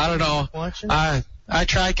 I don't know. Watching? I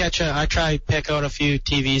try pick out a few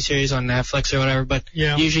TV series on Netflix or whatever, but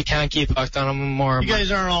usually can't keep hooked on them more. You guys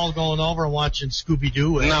aren't all going over and watching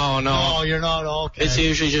Scooby-Doo, eh? No. No, you're not. Okay. It's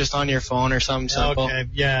usually just on your phone or something simple. Okay,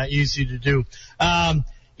 yeah, easy to do.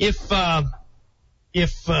 If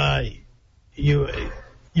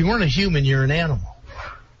you weren't a human, you're an animal.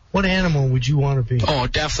 What animal would you want to be? Oh,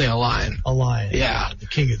 definitely a lion. A lion. Yeah. The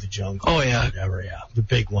king of the jungle. Oh, yeah. Whatever, yeah. The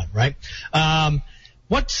big one, right?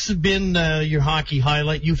 What's been your hockey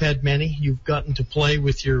highlight? You've had many. You've gotten to play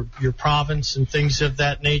with your province and things of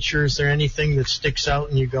that nature. Is there anything that sticks out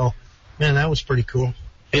and you go, man, that was pretty cool?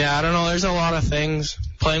 Yeah, I don't know. There's a lot of things.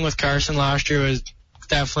 Playing with Carson last year was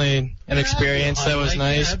definitely an experience that was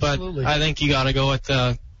nice, but I think you got to go with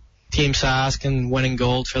the Team Sask and winning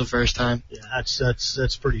gold for the first time. Yeah,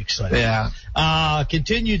 that's pretty exciting. Yeah.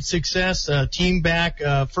 Continued success, team back,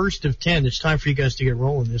 first of 10. It's time for you guys to get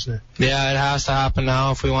rolling, isn't it? Yeah, it has to happen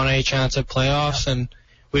now if we want any chance at playoffs, and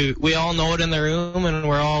we all know it in the room, and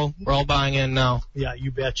we're all buying in now. Yeah,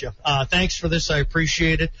 you betcha. Thanks for this. I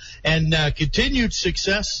appreciate it. And continued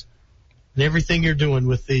success in everything you're doing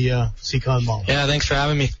with the Seacon Mall. Yeah, thanks for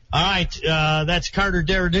having me. All right, that's Carter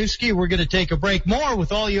Daradewski. We're going to take a break. More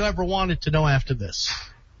with all you ever wanted to know after this.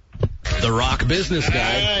 The Rock Business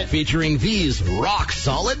Guide, featuring these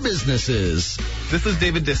rock-solid businesses. This is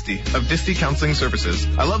David Disty of Disty Counseling Services.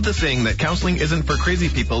 I love the saying that counseling isn't for crazy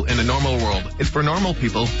people in a normal world. It's for normal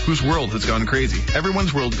people whose world has gone crazy.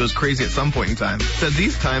 Everyone's world goes crazy at some point in time. It's at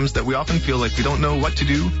these times that we often feel like we don't know what to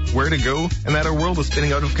do, where to go, and that our world is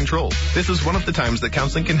spinning out of control. This is one of the times that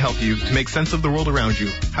counseling can help you to make sense of the world around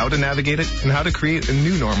you, how to navigate it, and how to create a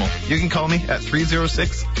new normal. You can call me at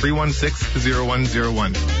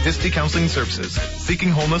 306-316-0101. Disty Counseling Services. Seeking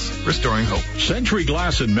wholeness, restoring hope. Century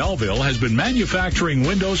Glass in Melville has been manufacturing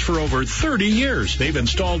windows for over 30 years. They've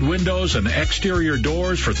installed windows and exterior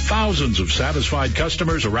doors for thousands of satisfied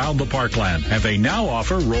customers around the Parkland, and they now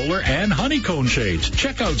offer roller and honeycomb shades.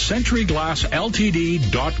 Check out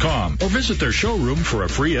CenturyGlassLTD.com or visit their showroom for a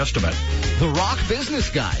free estimate. The Rock Business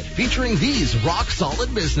Guide, featuring these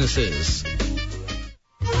rock-solid businesses.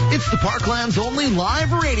 It's the Parkland's only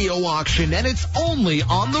live radio auction, and it's only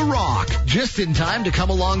on The Rock, just in time to come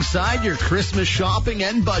alongside your Christmas shopping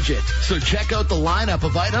and budget. So check out the lineup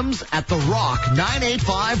of items at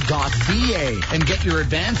therock985.ca and get your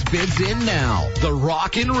advance bids in now. The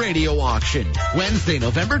Rockin' Radio Auction, Wednesday,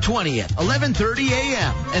 November 20th, 11:30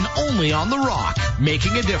 a.m., and only on The Rock,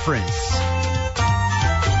 making a difference.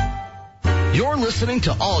 You're listening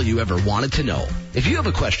to All You Ever Wanted to Know. If you have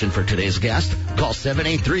a question for today's guest, call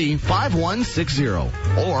 783-5160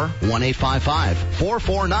 or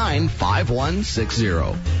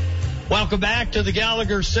 1-855-449-5160. Welcome back to the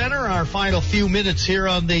Gallagher Center. Our final few minutes here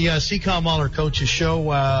on the CCOM Mauler Coaches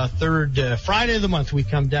Show. Third Friday of the month, we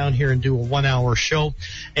come down here and do a 1-hour show.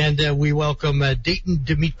 And we welcome Dayton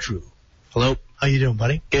Dimitru. Hello. How you doing,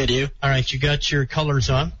 buddy? Good, you? All right, you got your colors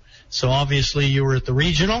on. So obviously you were at the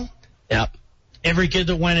regional. Yep. Every kid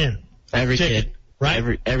that went in. Every ticket, kid.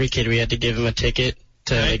 Right? Every kid, we had to give him a ticket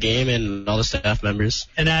to the game and all the staff members.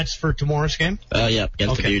 And that's for tomorrow's game? Yeah,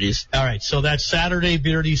 against the Beauties. All right, so that's Saturday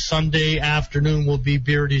Beardies, Sunday afternoon will be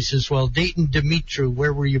Beardies as well. Dayton Dimitru,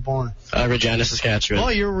 where were you born? Regina, Saskatchewan. Oh,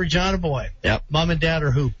 you're a Regina boy. Yep. Mom and dad are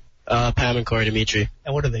who? Pam and Corey Dimitri.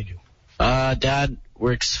 And what do they do? Dad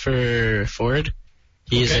works for Ford.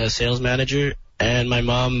 He's a sales manager. And my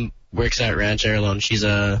mom works at Ranch Airlone. She's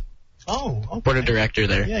a board of director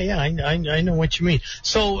there. Yeah, I know what you mean.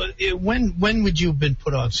 So when would you have been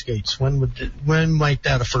put on skates? When might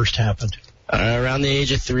that have first happened? Around the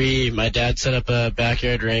age of 3, my dad set up a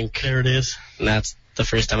backyard rink. There it is. And that's the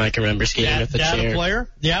first time I can remember skating with a chair. Dad a player?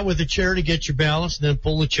 Yeah, with a chair to get your balance and then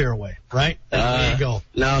pull the chair away, right? There you go.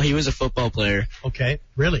 No, he was a football player. Okay,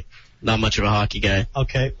 really? Not much of a hockey guy.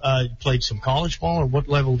 Okay, played some college ball, or what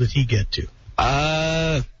level did he get to?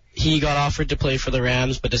 He got offered to play for the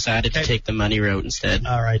Rams, but decided to take the money route instead.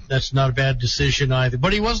 All right, that's not a bad decision either.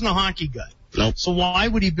 But he wasn't a hockey guy. Nope. So why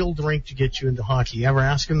would he build the rink to get you into hockey? You ever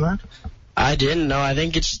ask him that? I didn't know. I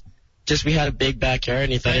think it's just we had a big backyard,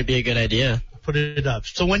 and he thought it'd be a good idea. Put it up.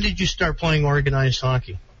 So when did you start playing organized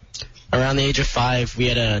hockey? Around the age of 5, we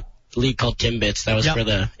had a league called Timbits. That was for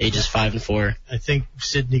the ages 5 and 4. I think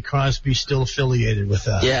Sidney Crosby's still affiliated with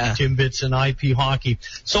that. Yeah. Timbits and IP hockey.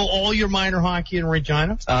 So all your minor hockey in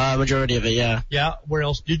Regina? Majority of it, yeah. Yeah. Where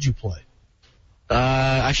else did you play?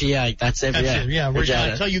 Actually, yeah, that's it. Yeah,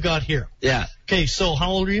 Regina. Until you got here. Yeah. Okay, so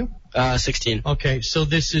how old are you? 16. Okay, so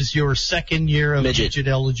this is your second year of midget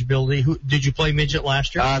eligibility. Did you play midget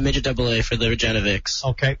last year? Midget AA for the Regina Vics.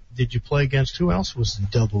 Okay. Did you play against who else was in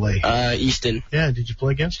AA? Easton. Yeah, did you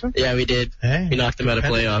play against them? Yeah, we did. Hey, we knocked them out of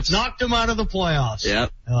playoffs. Knocked them out of the playoffs. Yeah.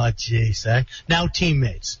 Oh, jeez. Now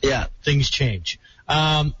teammates. Yeah. Things change.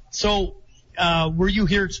 So were you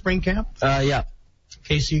here at spring camp? Yeah.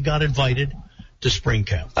 Okay, so you got invited to spring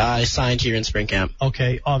camp. I signed here in spring camp.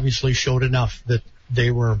 Okay, obviously showed enough that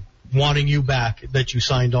they were wanting you back, that you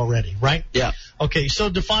signed already, right? Yeah. Okay, so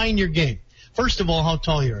define your game. First of all, how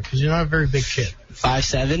tall you are, because you're not a very big kid.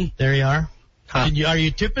 5'7". There you are. Huh. Are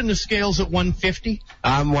you tipping the scales at 150?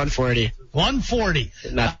 I'm 140. 140.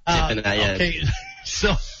 Not tipping that yet. Okay,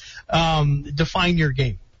 so define your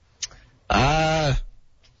game. I'm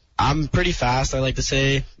pretty fast, I like to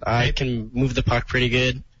say. I can move the puck pretty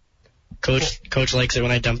good. Coach likes it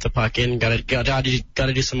when I dump the puck in.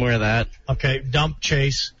 Gotta do some more of that. Okay, dump,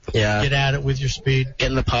 chase. Yeah. Get at it with your speed.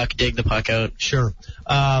 Get in the puck, dig the puck out. Sure.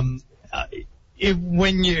 When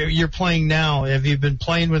you're playing now, have you been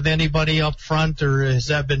playing with anybody up front, or has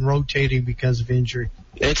that been rotating because of injury?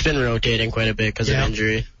 It's been rotating quite a bit because of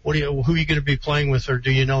injury. Who are you going to be playing with, or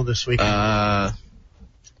do you know this weekend?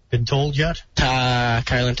 Been told yet?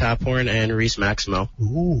 Kylan Taphorn and Reese Maximo.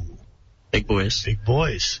 Ooh. Big boys. Big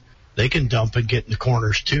boys. They can dump and get in the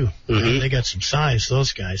corners, too. Mm-hmm. They got some size,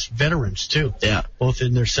 those guys. Veterans, too. Yeah. Both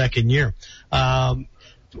in their second year.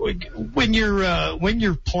 when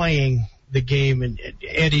you're playing the game, and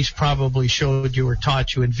Eddie's probably showed you or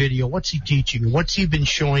taught you in video, what's he teaching you? What's he been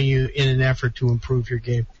showing you in an effort to improve your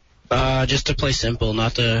game? Just to play simple,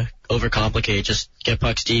 not to overcomplicate. Just get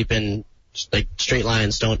pucks deep and like straight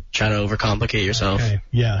lines. Don't try to overcomplicate yourself. Okay.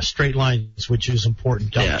 Yeah, straight lines, which is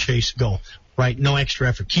important. Don't chase, go. Right, no extra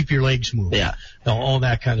effort. Keep your legs moving. Yeah. All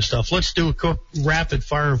that kind of stuff. Let's do a quick rapid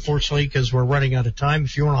fire, unfortunately, because we're running out of time.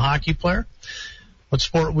 If you weren't a hockey player, what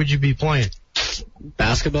sport would you be playing?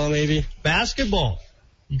 Basketball, maybe. Basketball.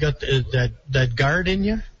 You got that guard in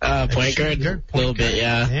you? Point guard. A little bit,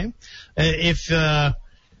 yeah. Okay. If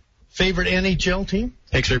favorite NHL team?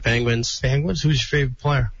 Pittsburgh Penguins. Penguins. Who's your favorite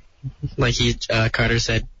player? Like Carter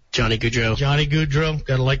said, Johnny Gaudreau. Johnny Gaudreau.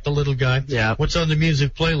 Gotta like the little guy. Yeah. What's on the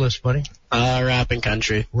music playlist, buddy? Rap and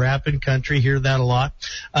country. Rap and country. Hear that a lot.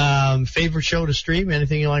 Favorite show to stream?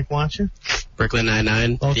 Anything you like watching? Brooklyn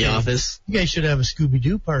Nine-Nine. Okay. The Office. You guys should have a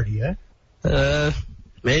Scooby-Doo party, eh?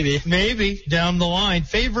 Maybe. Maybe. Down the line.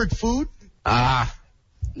 Favorite food?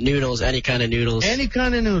 Noodles. Any kind of noodles. Any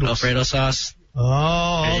kind of noodles. Alfredo sauce.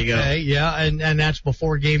 Oh, there you go. Yeah, and that's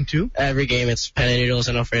before game 2? Every game it's penne noodles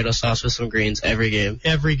and Alfredo sauce with some greens. Every game.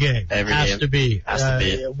 Every game. Has to be. Has to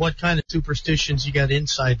be. What kind of superstitions you got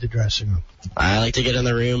inside the dressing room? I like to get in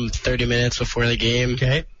the room 30 minutes before the game.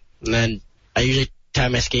 Okay. And then I usually tie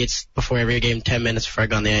my skates before every game, 10 minutes before I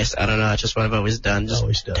go on the ice. I don't know, that's just what I've always done.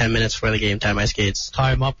 Just 10 minutes before the game, tie my skates.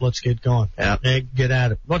 Tie them up, let's get going. Yeah. Hey, get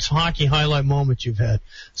at it. What's hockey highlight moment you've had?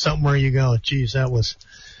 Something where you go, geez, I was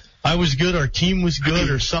good, our team was good,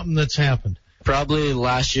 or something that's happened? Probably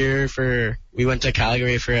last year we went to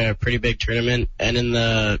Calgary for a pretty big tournament, and in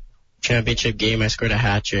the championship game I scored a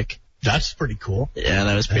hat trick. That's pretty cool. Yeah,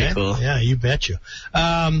 that was pretty cool. Yeah, you betcha.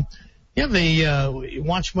 You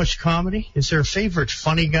watch much comedy? Is there a favorite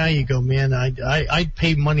funny guy? You go, man, I'd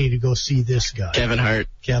pay money to go see this guy. Kevin Hart.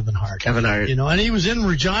 Kevin Hart. You know, and he was in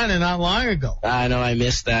Regina not long ago. I know, I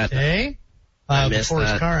missed that. Hey? Before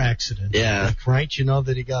his car accident. Yeah. Right? You know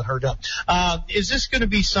that he got hurt up. Is this going to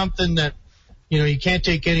be something that, you can't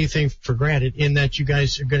take anything for granted in that you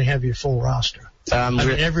guys are going to have your full roster?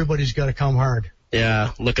 Everybody's got to come hard.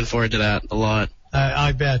 Yeah, looking forward to that a lot.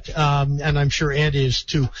 I bet. And I'm sure Ed is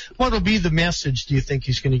too. What will be the message do you think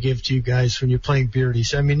he's going to give to you guys when you're playing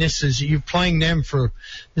Beardies? I mean, you're playing them this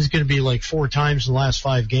is going to be like 4 times in the last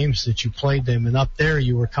 5 games that you played them, and up there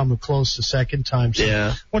you were coming close the second time. So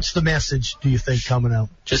yeah. What's the message do you think coming out?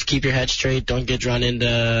 Just keep your head straight. Don't get drawn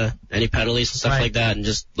into any penalties and stuff like that. And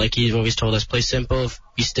just like he's always told us, play simple. If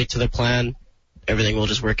you stick to the plan, everything will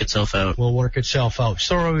just work itself out. Will work itself out.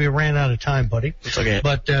 Sorry we ran out of time, buddy. It's okay.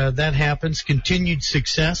 But that happens. Continued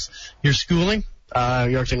success. Your schooling?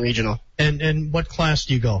 Yorkton Regional. And what class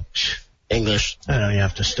do you go? English. I know you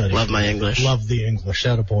have to study. Love my English. Love the English.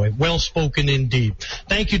 Attaboy. Well spoken indeed.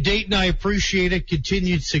 Thank you, Dayton. I appreciate it.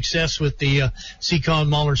 Continued success with the Seacon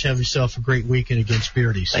Maulers. Have yourself a great weekend against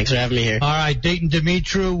Beardies. Thanks for having me here. All right, Dayton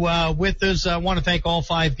Dimitru with us. I want to thank all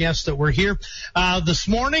 5 guests that were here this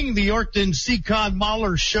morning. The Yorkton Seacon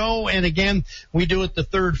Maulers Show, and again, we do it the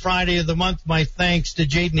 3rd Friday of the month. My thanks to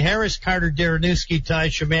Jaden Harris, Carter Daraniewski, Ty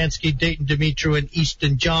Szymanski, Dayton Dimitru, and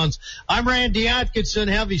Easton Johns. I'm Randy Atkinson.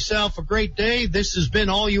 Have yourself a great day. This has been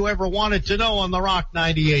all you ever wanted to know on the Rock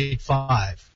 98.5.